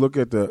you look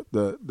at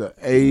the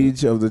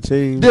age of the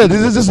team, yeah,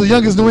 this is the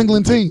youngest New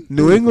England team.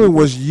 New England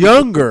was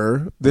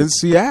younger than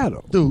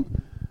Seattle, dude.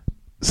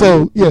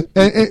 So yeah,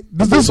 and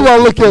this is what I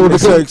look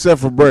at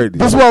except for Brady.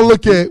 This is what I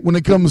look at when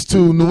it comes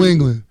to New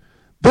England.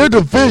 Their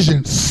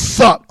division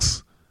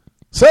sucks.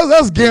 So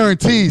that's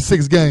guaranteed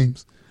 6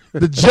 games.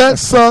 The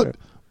Jets suck.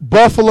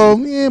 Buffalo,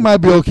 might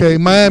be okay.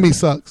 Miami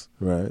sucks.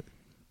 Right.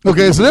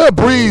 Okay, so they'll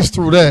breeze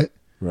through that.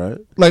 Right.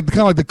 Kind of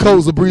like the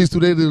Colts will breeze through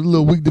their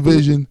little weak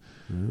division.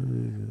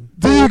 Then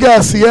you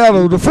got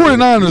Seattle. The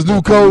 49ers,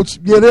 new coach.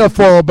 Yeah, they'll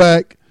fall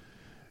back.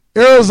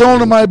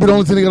 Arizona might be the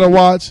only thing they got to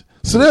watch.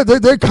 So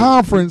their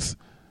conference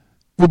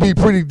will be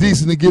pretty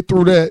decent to get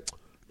through that.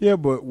 Yeah,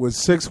 but with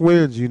 6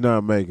 wins, you're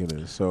not making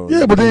it. So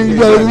yeah, but then you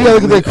got to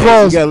look at their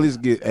cross. You got to at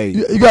least get 8.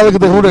 You got to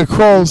look at who their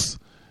cross.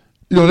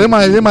 They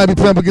might be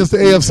playing up against the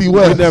AFC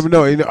West. You never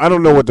know. I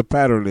don't know what the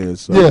pattern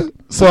is. So. Yeah,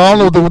 so I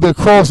don't know what their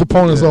cross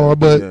opponents are,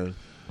 but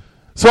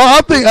so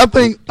I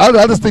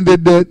just think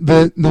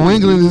that New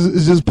England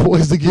is just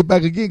poised to get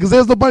back again because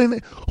there's nobody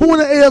who in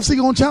the AFC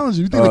going to challenge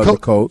you. You think the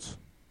Colts?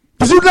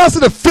 Did you not see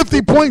the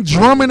 50-point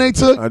drumming they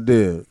took? I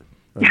did.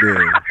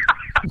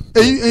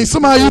 And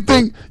somehow you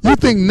think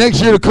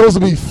next year the Colts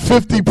will be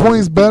 50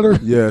 points better?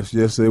 Yes,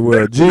 they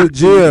will.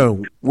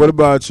 Jim, what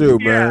about you,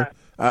 man?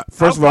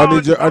 First of all,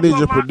 I need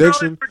your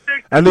prediction.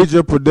 I need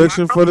your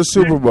prediction for the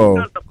Super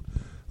Bowl.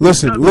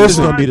 Listen. When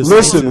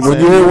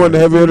you hear one of the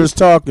heavy hitters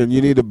talking,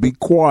 you need to be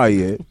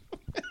quiet.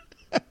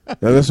 Now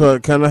that's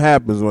what kind of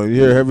happens when you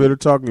hear a heavy hitter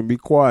talking. Be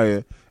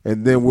quiet,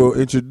 and then we'll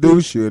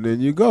introduce you, and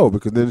then you go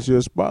because then it's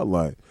your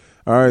spotlight.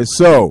 All right.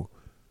 So,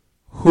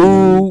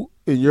 who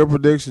in your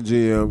prediction,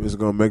 GM, is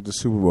going to make the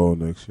Super Bowl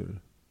next year?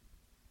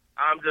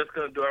 I'm just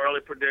going to do an early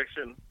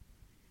prediction.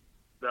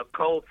 The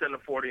Colts and the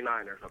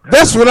 49ers. Okay?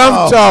 That's what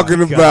I'm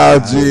talking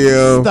about,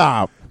 Jim.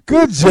 Stop.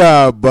 Good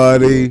job,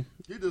 buddy.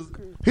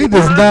 He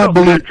does not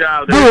believe.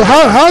 Dude,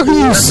 how can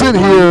you sit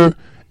here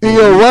in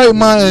your right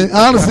mind and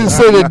honestly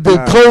say that the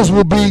Colts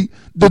will beat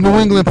the New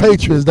England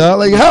Patriots, dog?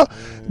 Like,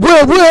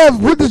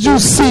 what did you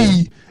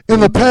see in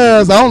the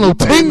past, I don't know,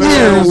 10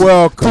 years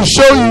to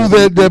show you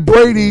that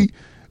Brady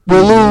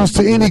will lose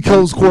to any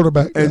Colts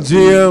quarterback? And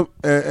GM,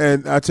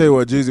 and I tell you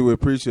what, Jeezy, we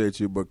appreciate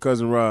you, but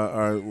Cousin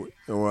Rod,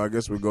 well, I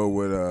guess we'll go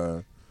with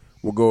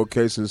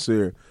K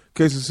Sincere.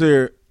 K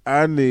Sincere,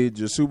 I need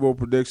your Super Bowl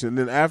prediction. And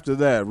then after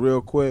that,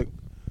 real quick,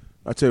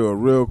 I tell you what,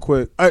 real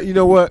quick. You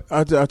know what?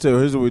 I tell you,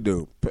 here's what we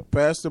do.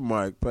 Pass the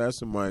mic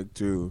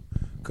to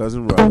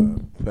Cousin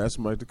Rob. Pass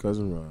the mic to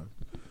Cousin Rob.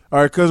 All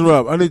right, Cousin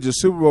Rob, I need your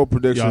Super Bowl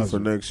prediction for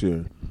next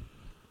year.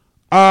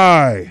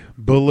 I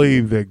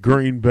believe that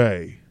Green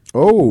Bay.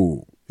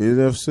 Oh,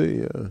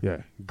 NFC, yeah.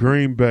 Yeah,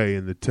 Green Bay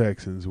and the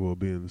Texans will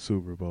be in the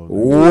Super Bowl.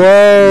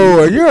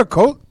 Whoa, you're a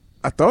Colts.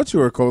 I thought you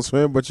were a Colts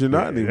fan, but you're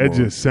not anymore. That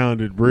just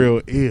sounded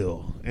real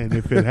ill. And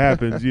if it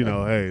happens,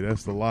 hey,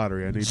 that's the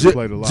lottery. I need to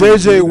play the lottery.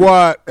 J.J.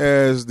 Watt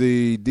as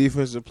the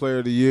Defensive Player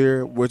of the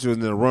Year, which was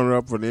the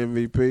runner-up for the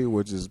MVP,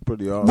 which is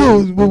pretty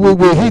awesome.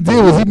 What he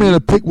did was he made a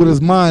pick with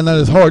his mind, not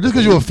his heart. Just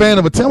because you're a fan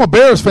of a team, I'm a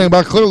Bears fan,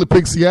 but I clearly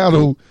picked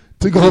Seattle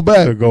to go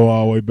back. To go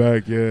all the way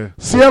back, yeah.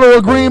 Seattle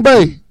or Green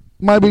Bay.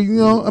 Might be,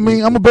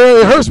 I'm a Bear.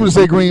 It hurts me to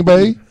say Green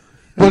Bay,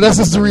 but that's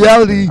just the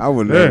reality. I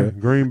would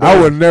Green Bay.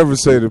 I would never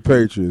say the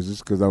Patriots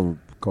just because I'm a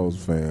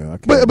Colts fan.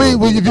 But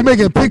if you're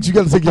making a pick, you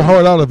got to take your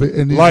heart out of it.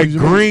 And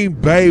Green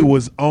Bay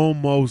was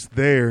almost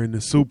there in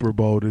the Super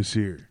Bowl this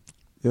year.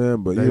 Yeah,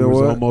 but they you know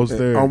what? Almost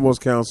there.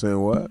 Almost counts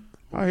saying what?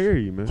 I hear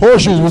you, man.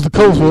 Horseshoes was the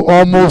Colts were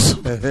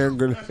almost. Hey,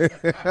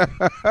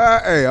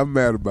 I'm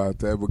mad about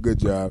that, but good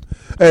job.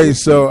 Hey,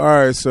 all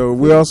right. So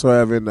we also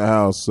have in the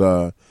house.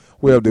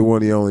 We have the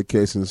one, the only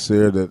K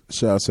Sincere that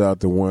shouts out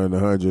to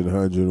 100,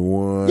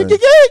 101.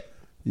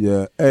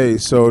 Yeah. Hey,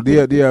 so do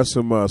you have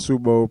some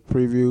Super Bowl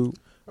preview?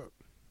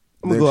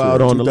 I'm going to go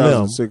out on the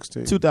limb.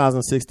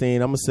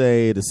 2016, I'm going to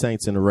say the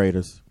Saints and the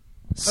Raiders.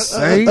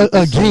 Saints?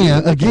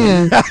 Again.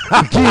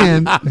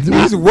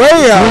 He's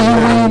way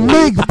out. When you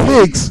make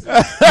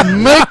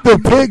the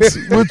picks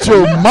with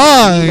your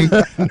mind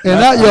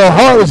and not your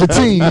heart with your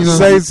team.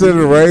 Saints and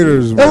the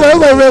Raiders.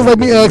 That's like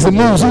me asking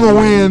Moose, who's going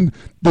to win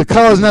the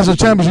college national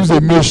championship? You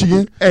say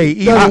Michigan. Hey,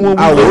 even when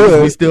we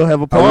lose, we still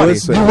have a party.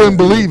 You wouldn't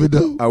believe it,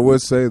 though. I would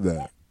say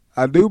that.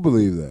 I do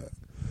believe that.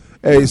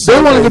 Hey,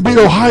 they wanted to beat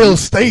Ohio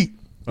State.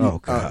 Oh,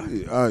 God.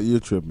 You're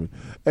tripping.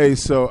 Hey,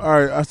 so, all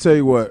right, I'll tell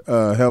you what,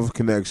 Health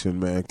Connection,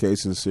 man. K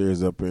Sincere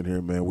is up in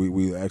here, man.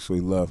 We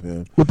actually love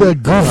him. With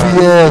that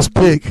goofy-ass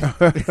pick.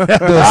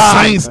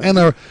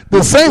 The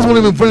Saints won't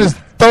even finish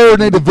third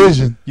in their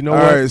division. You know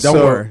what? Don't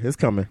worry. It's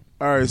coming.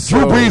 All right,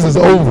 Drew Brees is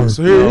over.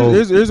 So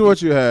here's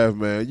what you have,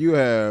 man. You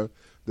have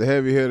the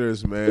heavy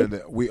hitters, man.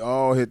 That we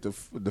all hit the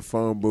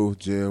phone booth,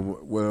 Jim,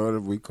 whatever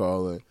we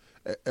call it,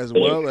 as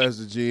well as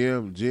the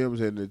GM. GM's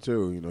hitting it,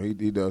 too.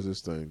 He does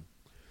his thing.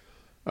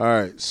 All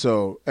right,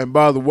 so, and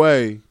by the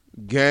way,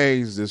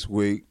 gains this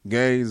week.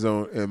 Gains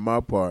on my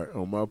part,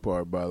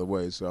 by the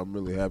way, so I'm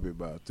really happy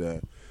about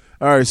that.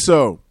 All right,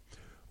 so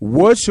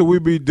what should we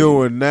be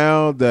doing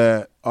now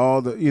that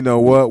all the,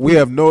 we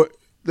have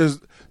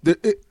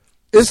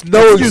it's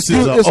no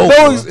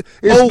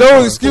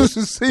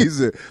excuses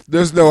season.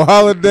 There's no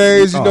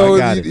holidays, I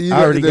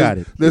already got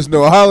it. There's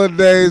no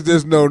holidays,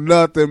 there's no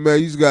nothing,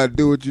 man. You just got to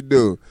do what you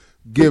do.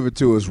 Give it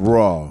to us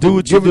raw. Do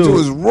what you do. Give it to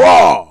us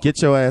raw.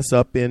 Get your ass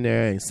up in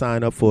there and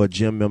sign up for a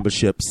gym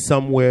membership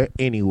somewhere,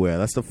 anywhere.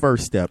 That's the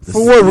first step.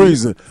 For what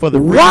reason? For the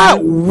why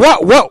do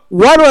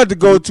I have to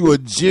go to a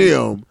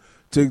gym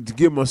to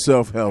get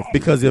myself healthy?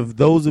 Because if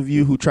those of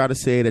you who try to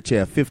say that you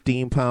have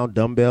 15-pound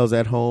dumbbells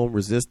at home,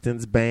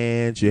 resistance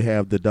bands, you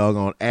have the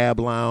doggone ab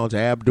lounge,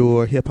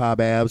 Abdur, hip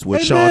hop abs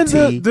with Sean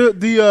T.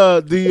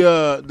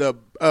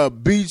 The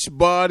beach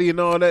body and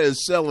all that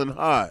is selling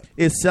hot.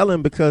 It's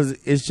selling because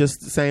it's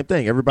just the same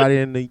thing. Everybody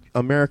in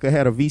America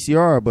had a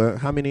VCR, but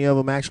how many of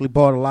them actually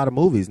bought a lot of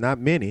movies? Not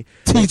many.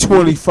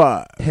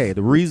 T25. Hey,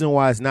 the reason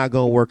why it's not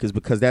going to work is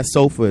because that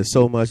sofa is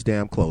so much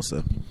damn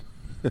closer.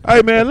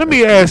 Hey, man, let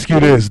me ask you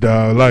this,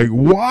 dog. Like,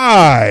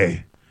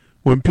 why,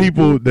 when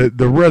people, the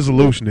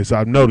resolutionists,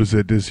 I've noticed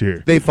it this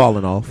year. They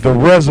falling off. The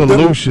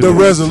resolutionists. The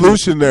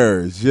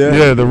resolutionaries, yeah.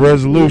 Yeah, the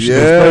resolutionists.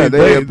 Yeah,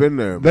 they have been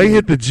there. They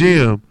hit the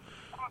gym.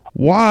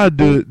 Why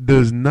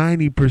does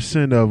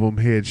 90% of them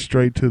head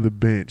straight to the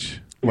bench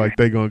like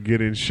they going to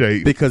get in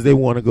shape? Because they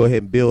want to go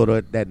ahead and build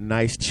that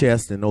nice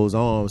chest and those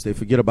arms. They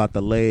forget about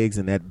the legs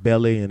and that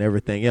belly and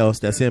everything else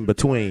that's in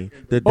between,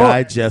 the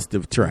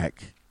digestive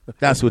tract.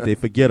 That's what they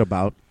forget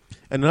about.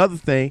 And another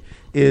thing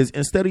is,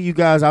 instead of you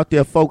guys out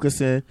there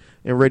focusing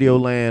in Radio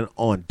Land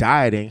on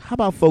dieting, how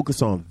about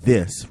focus on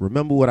this?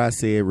 Remember what I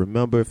said.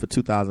 Remember for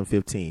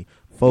 2015.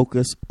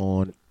 Focus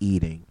on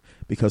eating.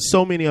 Because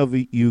so many of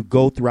you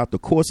go throughout the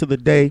course of the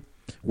day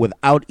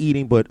without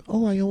eating, but,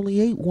 I only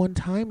ate one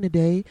time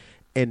today,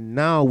 And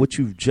now what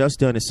you've just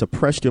done is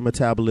suppressed your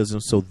metabolism.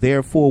 So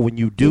therefore, when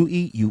you do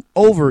eat, you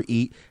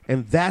overeat.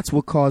 And that's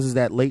what causes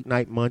that late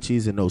night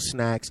munchies and those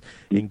snacks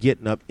and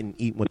getting up and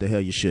eating what the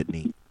hell you shouldn't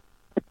eat.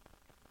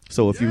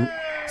 So if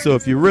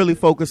you really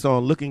focus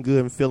on looking good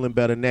and feeling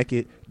better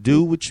naked,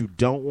 do what you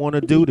don't want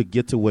to do to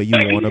get to where you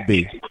want to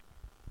be.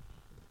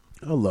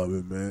 I love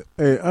it, man.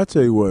 Hey, I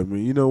tell you what,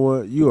 man. You know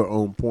what? You are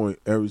on point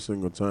every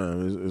single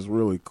time. It's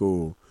really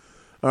cool.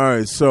 All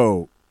right,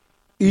 so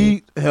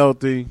eat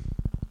healthy.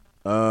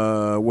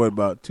 What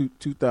about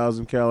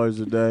 2,000 calories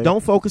a day?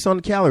 Don't focus on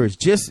the calories.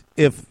 Just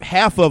if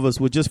half of us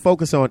would just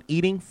focus on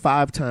eating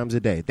 5 times a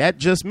day. That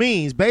just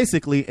means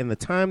basically in the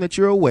time that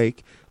you're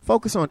awake,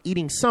 focus on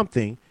eating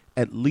something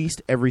at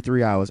least every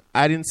 3 hours.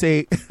 I didn't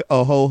say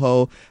a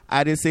ho-ho.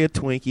 I didn't say a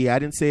Twinkie. I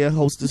didn't say a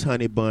Hostess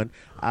honey bun.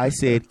 I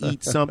said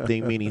eat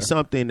something, meaning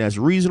something that's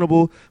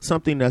reasonable,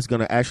 something that's going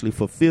to actually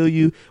fulfill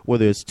you,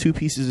 whether it's 2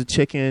 pieces of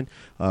chicken,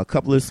 a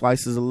couple of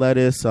slices of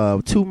lettuce,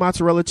 2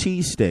 mozzarella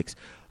cheese sticks,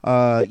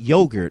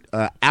 yogurt,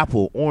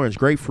 apple, orange,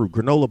 grapefruit,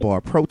 granola bar,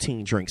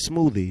 protein drink,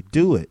 smoothie.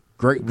 Do it.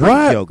 Great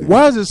yogurt.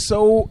 Why is it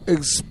so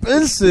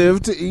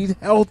expensive to eat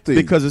healthy?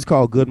 Because it's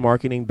called good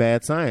marketing,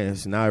 bad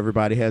science. Now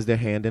everybody has their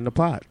hand in the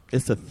pot.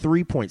 It's a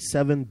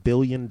 $3.7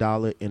 billion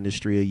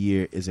industry a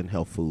year is in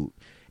health food.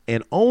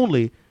 And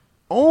only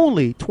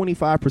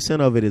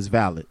 25% of it is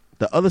valid.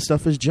 The other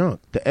stuff is junk.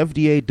 The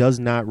FDA does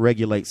not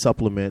regulate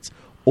supplements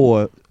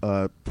or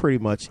pretty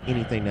much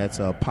anything that's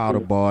powder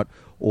bought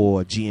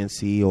or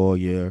GNC or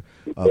your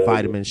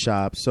vitamin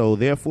shop. So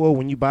therefore,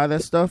 when you buy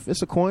that stuff,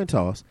 it's a coin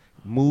toss.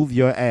 Move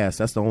your ass.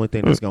 That's the only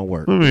thing that's going to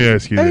work. Let me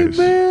ask you this.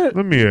 Man.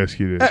 Let me ask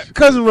you this.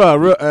 Cousin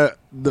Rob,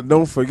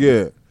 don't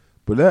forget.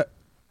 But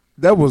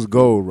that was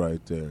gold right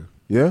there.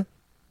 Yeah?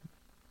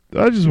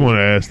 I just want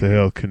to ask the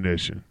health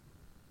connection.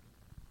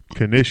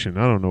 Connection.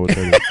 I don't know what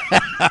that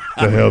is.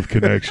 The health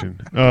connection.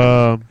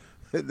 The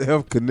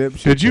health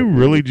connection. Did you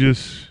really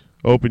just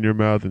open your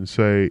mouth and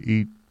say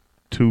eat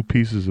 2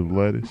 pieces of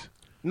lettuce?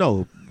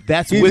 No.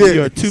 That's with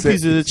your 2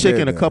 pieces of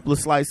chicken, a couple of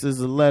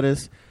slices of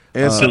lettuce.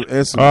 And some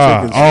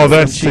chicken.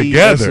 That's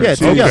together. Yeah,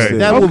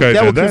 together. Okay.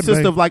 That would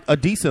consist of like a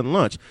decent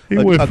lunch. He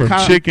went from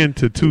chicken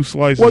to 2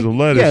 slices of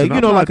lettuce. Yeah,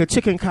 like a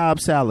chicken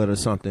Cobb salad or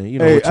something. You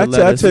know, hey, with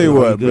your I tell you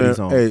what, man.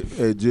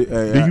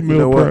 Do you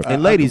meal prep?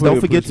 And ladies, don't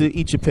forget to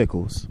eat your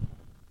pickles.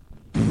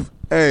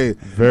 Hey,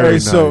 very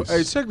nice. So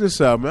check this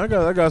out, man.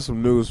 I got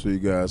some news for you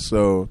guys.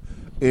 So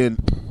in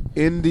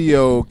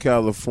Indio,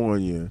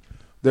 California,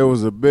 there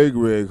was a big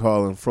rig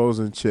hauling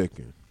frozen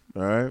chicken.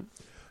 All right.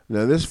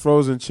 Now, this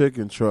frozen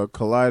chicken truck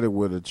collided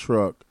with a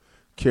truck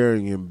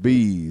carrying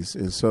bees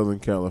in Southern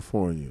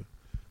California.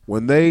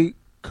 When they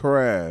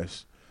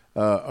crashed,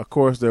 of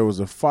course, there was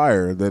a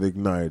fire that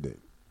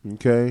ignited.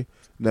 Okay?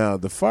 Now,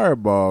 the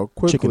fireball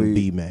quickly... Chicken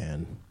bee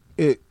man.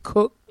 It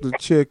cooked the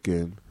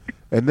chicken,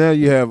 and now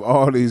you have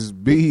all these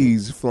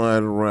bees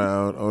flying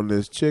around on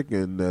this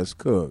chicken that's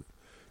cooked.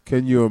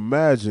 Can you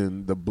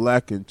imagine the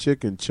blackened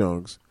chicken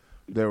chunks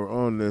that were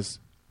on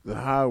the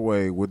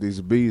highway with these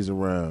bees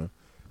around?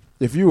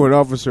 If you were an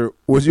officer,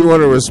 would you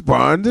want to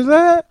respond to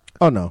that?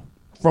 Oh no,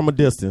 from a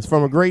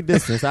great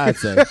distance, I'd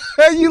say.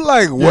 You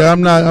like what? Yeah,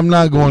 I'm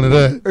not going to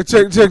that.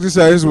 Check this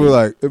out.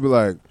 It'd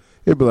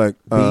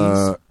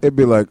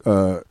be like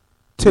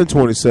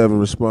 1027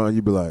 respond.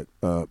 You'd be like,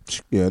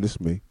 yeah, this is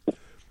me.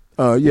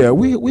 Yeah,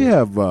 we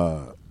have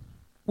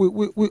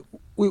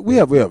we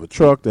have a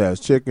truck that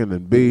has chicken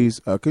and bees.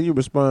 Can you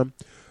respond?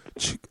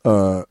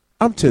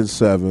 I'm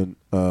 10-7.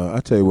 I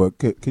tell you what,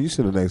 can you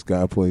send the next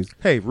guy, please?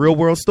 Hey, real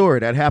world story.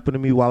 That happened to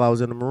me while I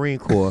was in the Marine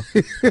Corps.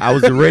 I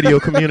was a radio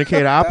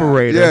communicator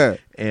operator,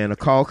 and a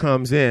call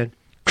comes in.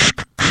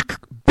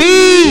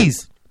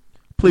 Bees!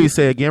 Please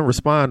say again.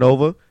 Respond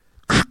over.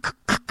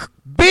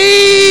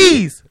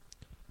 Bees!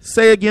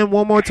 Say again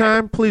one more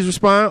time. Please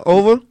respond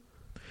over.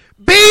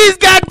 Bees,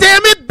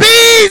 goddammit,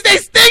 bees! They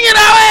stinging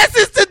our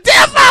asses to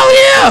death out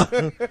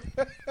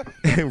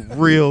here!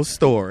 Real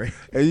story.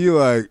 And you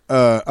like,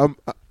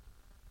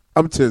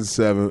 I'm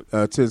 10-7.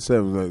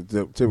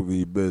 10-7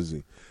 typically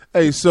busy.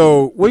 Hey,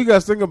 so what do you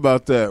guys think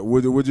about that?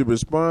 Would you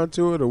respond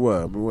to it or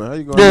what? I mean, how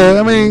you going? Yeah,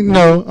 I mean,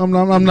 no, I'm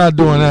not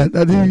doing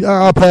that.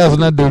 I'll pass on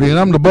that duty, and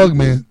I'm the bug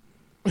man.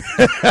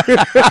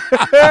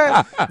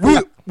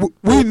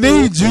 we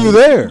need you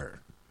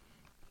there.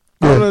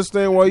 I don't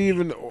understand why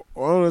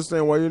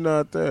you're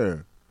not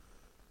there.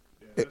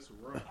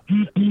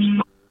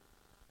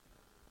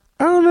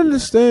 I don't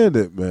understand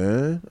it,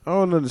 man. I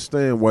don't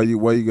understand why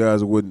you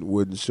guys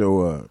wouldn't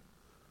show up.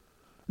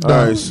 All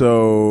right,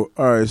 so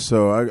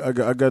I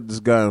got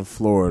this guy in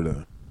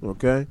Florida.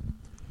 Okay,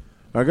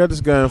 I got this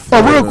guy in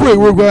Florida. Oh,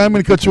 real quick. I'm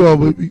gonna cut you off.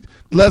 The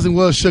last thing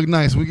was Suge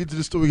Knight. So we get to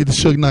the story. We get to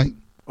Suge Knight.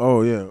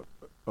 Oh yeah.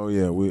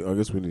 I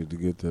guess we need to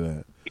get to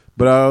that.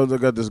 But I also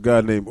got this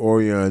guy named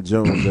Orion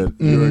Jones that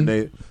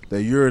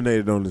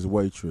urinated on his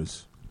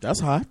waitress. That's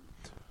hot.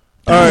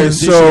 All right, Did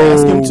so she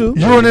ask him to?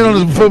 You urinated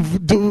on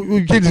his.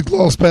 We can't just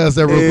gloss past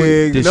that real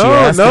quick. Did she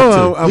ask him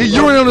to? He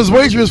urinated on his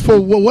waitress for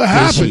what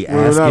happened? Did she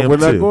ask him we're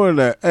not to? going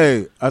there.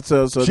 Hey, I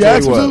tell She you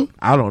asked him what. to?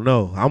 I don't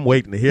know. I'm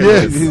waiting to hear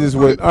Yeah. this. He just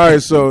wait. All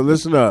right, so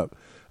listen up.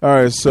 All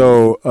right,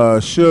 so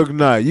Suge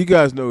Knight. You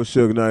guys know who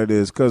Suge Knight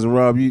is. Cousin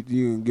Rob, you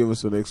can give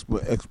us an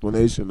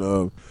explanation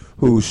of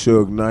who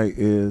Suge Knight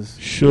is.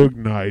 Suge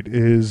Knight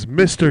is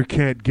Mr.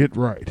 Can't Get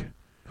Right,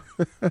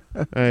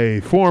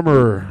 a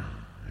former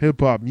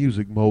hip-hop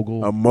music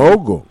mogul. A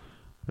mogul.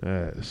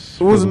 Yes.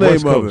 What was For the name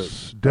West of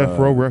Coast, it? Death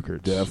Row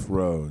Records. Death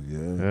Row,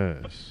 yeah.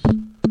 Yes.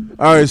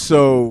 All right,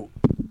 so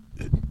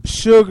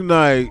Suge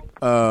Knight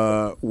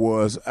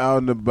was out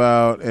and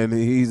about, and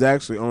he's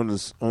actually on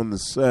the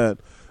set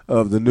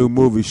of the new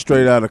movie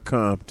Straight Outta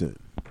Compton.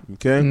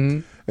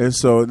 Okay, and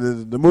so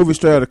the movie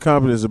Straight Outta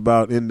Compton is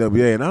about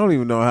NWA, and I don't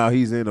even know how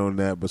he's in on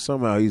that, but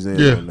somehow he's in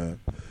on that.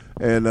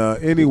 And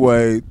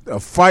anyway, a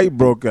fight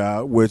broke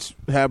out, which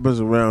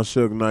happens around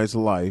Suge Knight's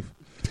life.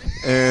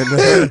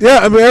 And yeah,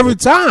 I mean every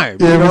time.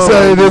 Yeah, we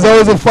say there's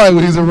always a fight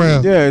when he's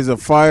around. Yeah, he's a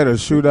fight or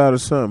shootout or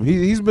something.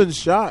 He's been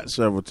shot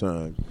several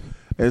times.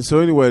 And so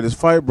anyway, this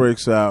fight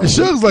breaks out. And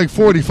Suge's like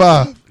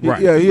 45.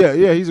 Right.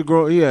 Yeah. He's a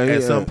grown. Yeah.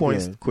 At some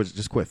point,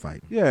 just quit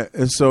fighting. Yeah.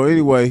 And so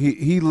anyway,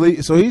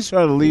 so he's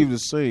trying to leave the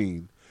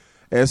scene.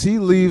 As he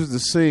leaves the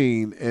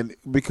scene, and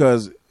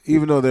because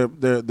even though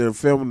they're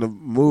filming the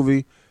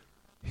movie,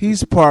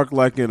 he's parked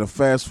like in a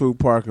fast food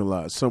parking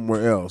lot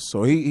somewhere else.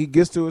 So he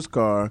gets to his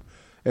car.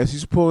 As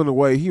he's pulling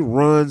away, he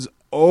runs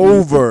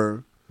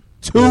over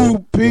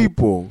two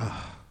people,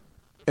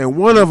 and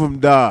one of them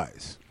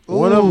dies.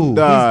 One of them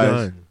dies.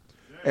 He's done.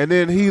 And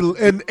then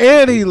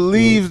he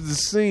leaves the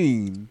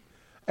scene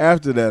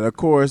after that. Of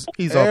course,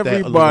 He's off that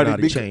everybody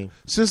Illuminati chain.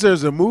 since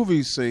there's a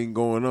movie scene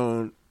going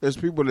on, there's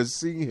people that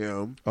see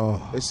him.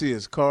 They see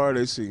his car.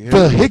 They see him.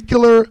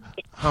 Vehicular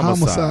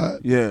homicide.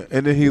 Yeah,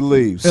 and then he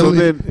leaves. And So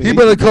then he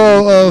better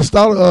call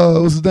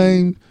what's his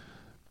name?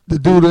 The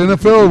dude, the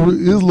NFL,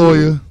 his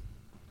lawyer.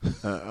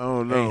 I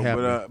don't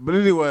know, but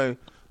anyway,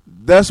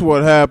 that's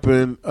what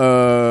happened.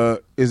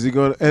 Is he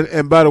going?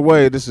 And by the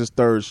way, this is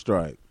third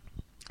strike.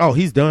 Oh,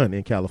 he's done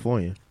in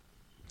California.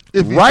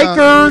 If he's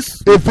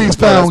Rikers. If he's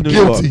found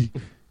guilty.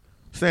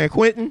 San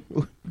Quentin.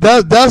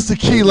 That's the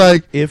key.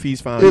 Like if he's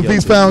found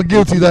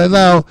guilty. Like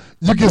now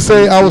you can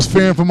say I was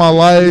fearing for my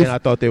life. And I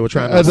thought they were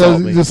trying to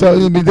assault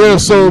me. There are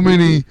so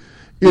many,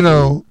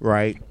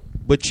 Right.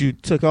 But you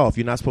took off.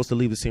 You're not supposed to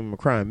leave the scene of a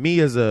crime. Me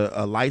as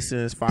a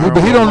licensed firearm.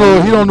 But he don't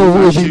know. He don't know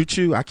who I shoot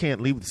you. I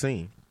can't leave the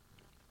scene.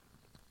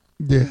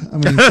 Yeah, I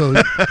mean, so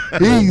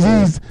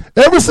he's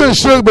ever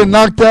since Suge been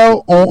knocked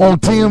out on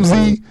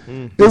TMZ,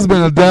 it's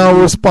been a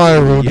downward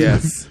spiral.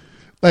 Yes,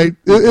 like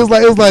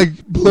it's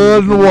like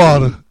blood in the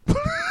water.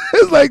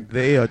 It's like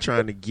they are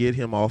trying to get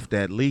him off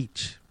that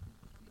leech.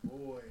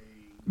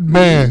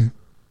 Man,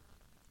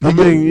 I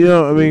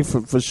mean,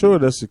 for sure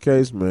that's the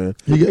case, man.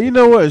 You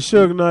know what,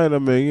 Suge Knight? I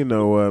mean, you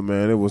know what,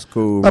 man? It was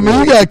cool. I mean,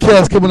 you got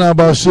cats coming out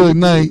about Suge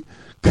Knight,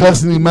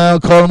 cussing him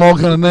out, calling him all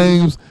kind of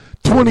names.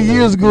 20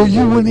 years ago,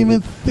 you wouldn't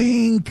even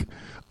think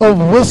of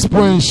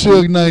whispering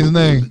Suge Knight's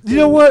name. You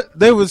know what?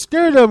 They was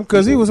scared of him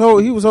because he was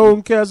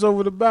holding cats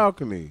over the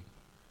balcony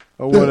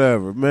or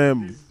whatever,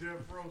 man.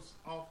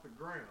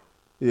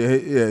 Yeah,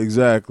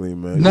 exactly,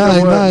 man.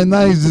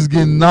 Now he's just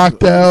getting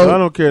knocked out. So I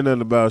don't care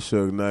nothing about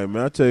Suge Knight,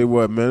 man. I tell you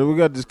what, man. We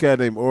got this cat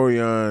named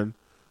Orion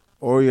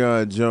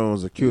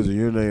Jones accused of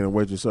urinating a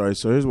waitress. Sorry,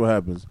 so here's what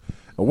happens.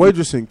 A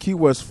waitress in Key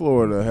West,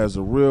 Florida has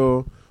a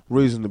real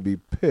reason to be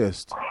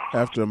pissed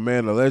after a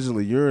man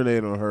allegedly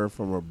urinated on her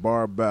from her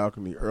bar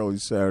balcony early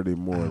Saturday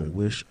morning. I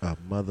wish a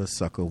mother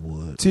sucker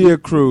would. Tia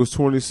Cruz,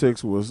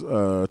 26, was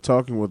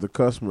talking with a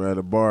customer at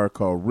a bar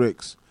called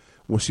Rick's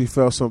when she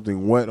felt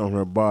something wet on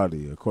her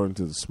body, according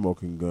to the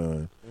Smoking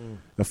Gun.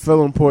 A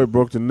fellow employee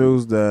broke the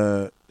news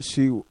that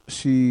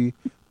she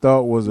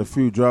thought was a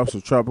few drops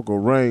of tropical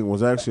rain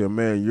was actually a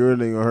man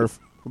urinating on her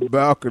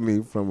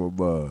balcony from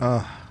above.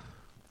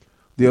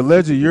 The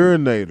alleged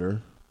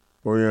urinator,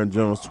 Orion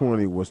Jones,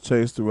 20, was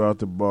chased throughout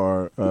the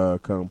bar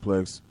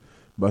complex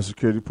by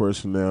security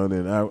personnel,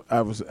 and then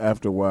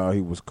after a while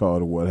he was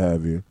called or what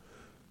have you.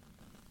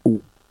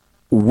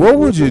 What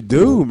would you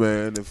do,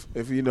 man,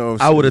 if you know?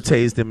 I would have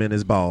tased him in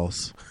his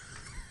balls.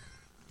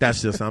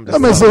 That's just. I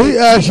mean, so he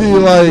actually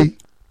like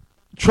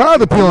tried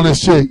to pee on this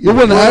chick. It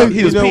wasn't.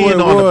 He was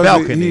peeing on the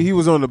balcony. He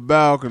was on the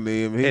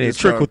balcony, and it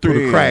trickled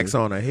through the cracks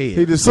on her head.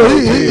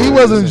 He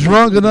wasn't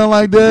drunk or nothing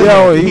like that.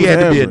 Yeah, he had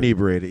hammered. to be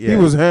inebriated. Yeah. He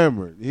was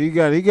hammered. He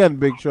got in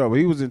big trouble.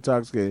 He was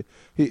intoxicated.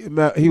 He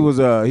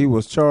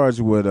was charged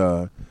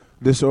with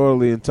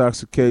disorderly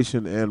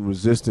intoxication and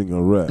resisting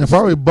arrest. And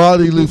probably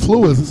bodily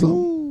fluids or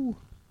something.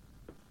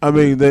 I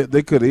mean,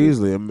 they could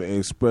easily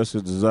express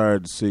a desire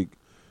to seek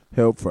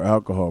help for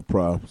alcohol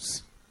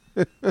problems.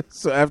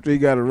 So after he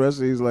got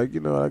arrested, he's like,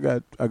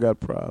 I got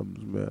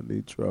problems, man. I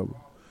need trouble.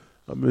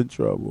 I'm in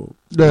trouble.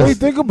 What do you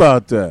think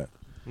about that?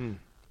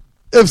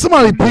 if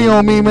somebody pee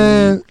on me,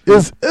 man,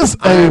 it's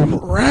a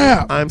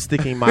wrap. I'm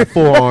sticking my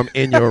forearm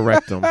in your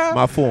rectum.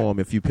 My forearm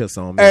if you piss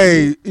on me.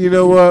 Hey, you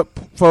know what,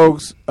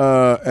 folks?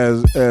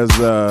 As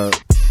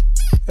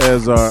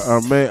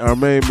our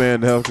main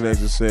man, the Health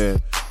Connection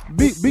said,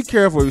 be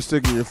careful you're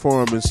sticking your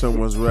forearm in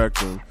someone's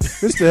rectum.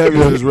 This the Heavy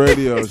Hitters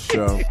Radio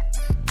Show.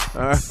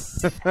 All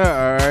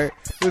right.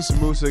 This is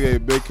Moose A.K.A.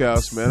 Big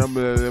House, man. I'm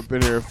up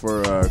in here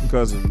for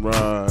Cousin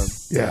Ron.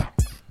 Yeah.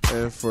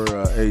 And for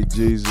A.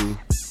 Jeezy.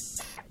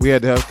 We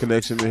had the Health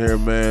Connection in here,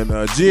 man.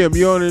 GM,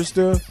 you on here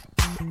still?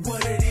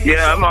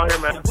 Yeah, I'm out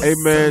here, man. Hey,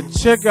 man,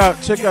 check out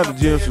the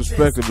GM's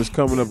Perspective. It's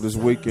coming up this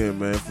weekend,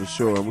 man, for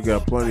sure. And we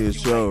got plenty of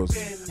shows.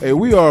 Hey,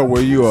 we are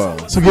where you are.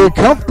 So get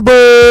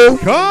comfortable.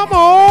 Come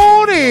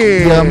on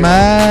in. Yeah,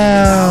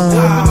 man.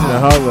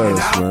 Now, holla at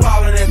us, man.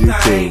 You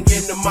too.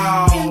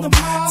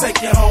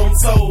 Take it home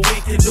so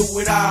we can do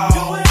it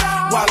all.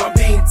 While I'm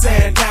being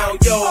teared down,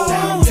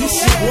 yo. This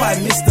shit, boy,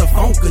 Mr.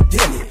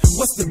 Funkadelic.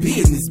 What's the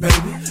business,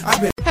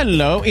 baby?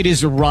 Hello, it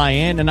is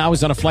Ryan, and I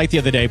was on a flight the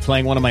other day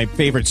playing one of my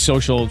favorite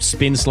social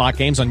spin slot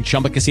games on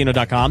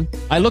ChumbaCasino.com.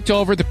 I looked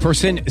over at the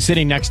person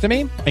sitting next to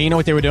me, and you know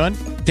what they were doing?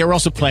 They were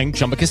also playing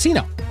Chumba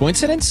Casino.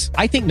 Coincidence?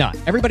 I think not.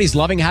 Everybody's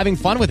loving having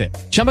fun with it.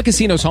 Chumba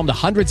Casino is home to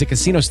hundreds of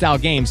casino-style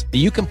games that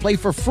you can play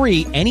for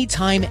free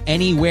anytime,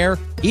 anywhere,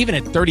 even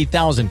at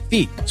 30,000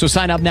 feet. So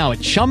sign up now at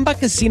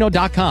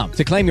ChumbaCasino.com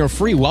to claim your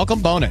free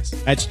welcome bonus.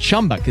 That's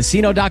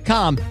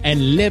ChumbaCasino.com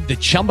and live the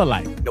Chumba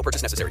life. No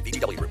purchase necessary.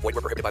 VGW. Void where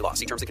prohibited by law.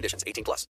 See terms and conditions. 18+.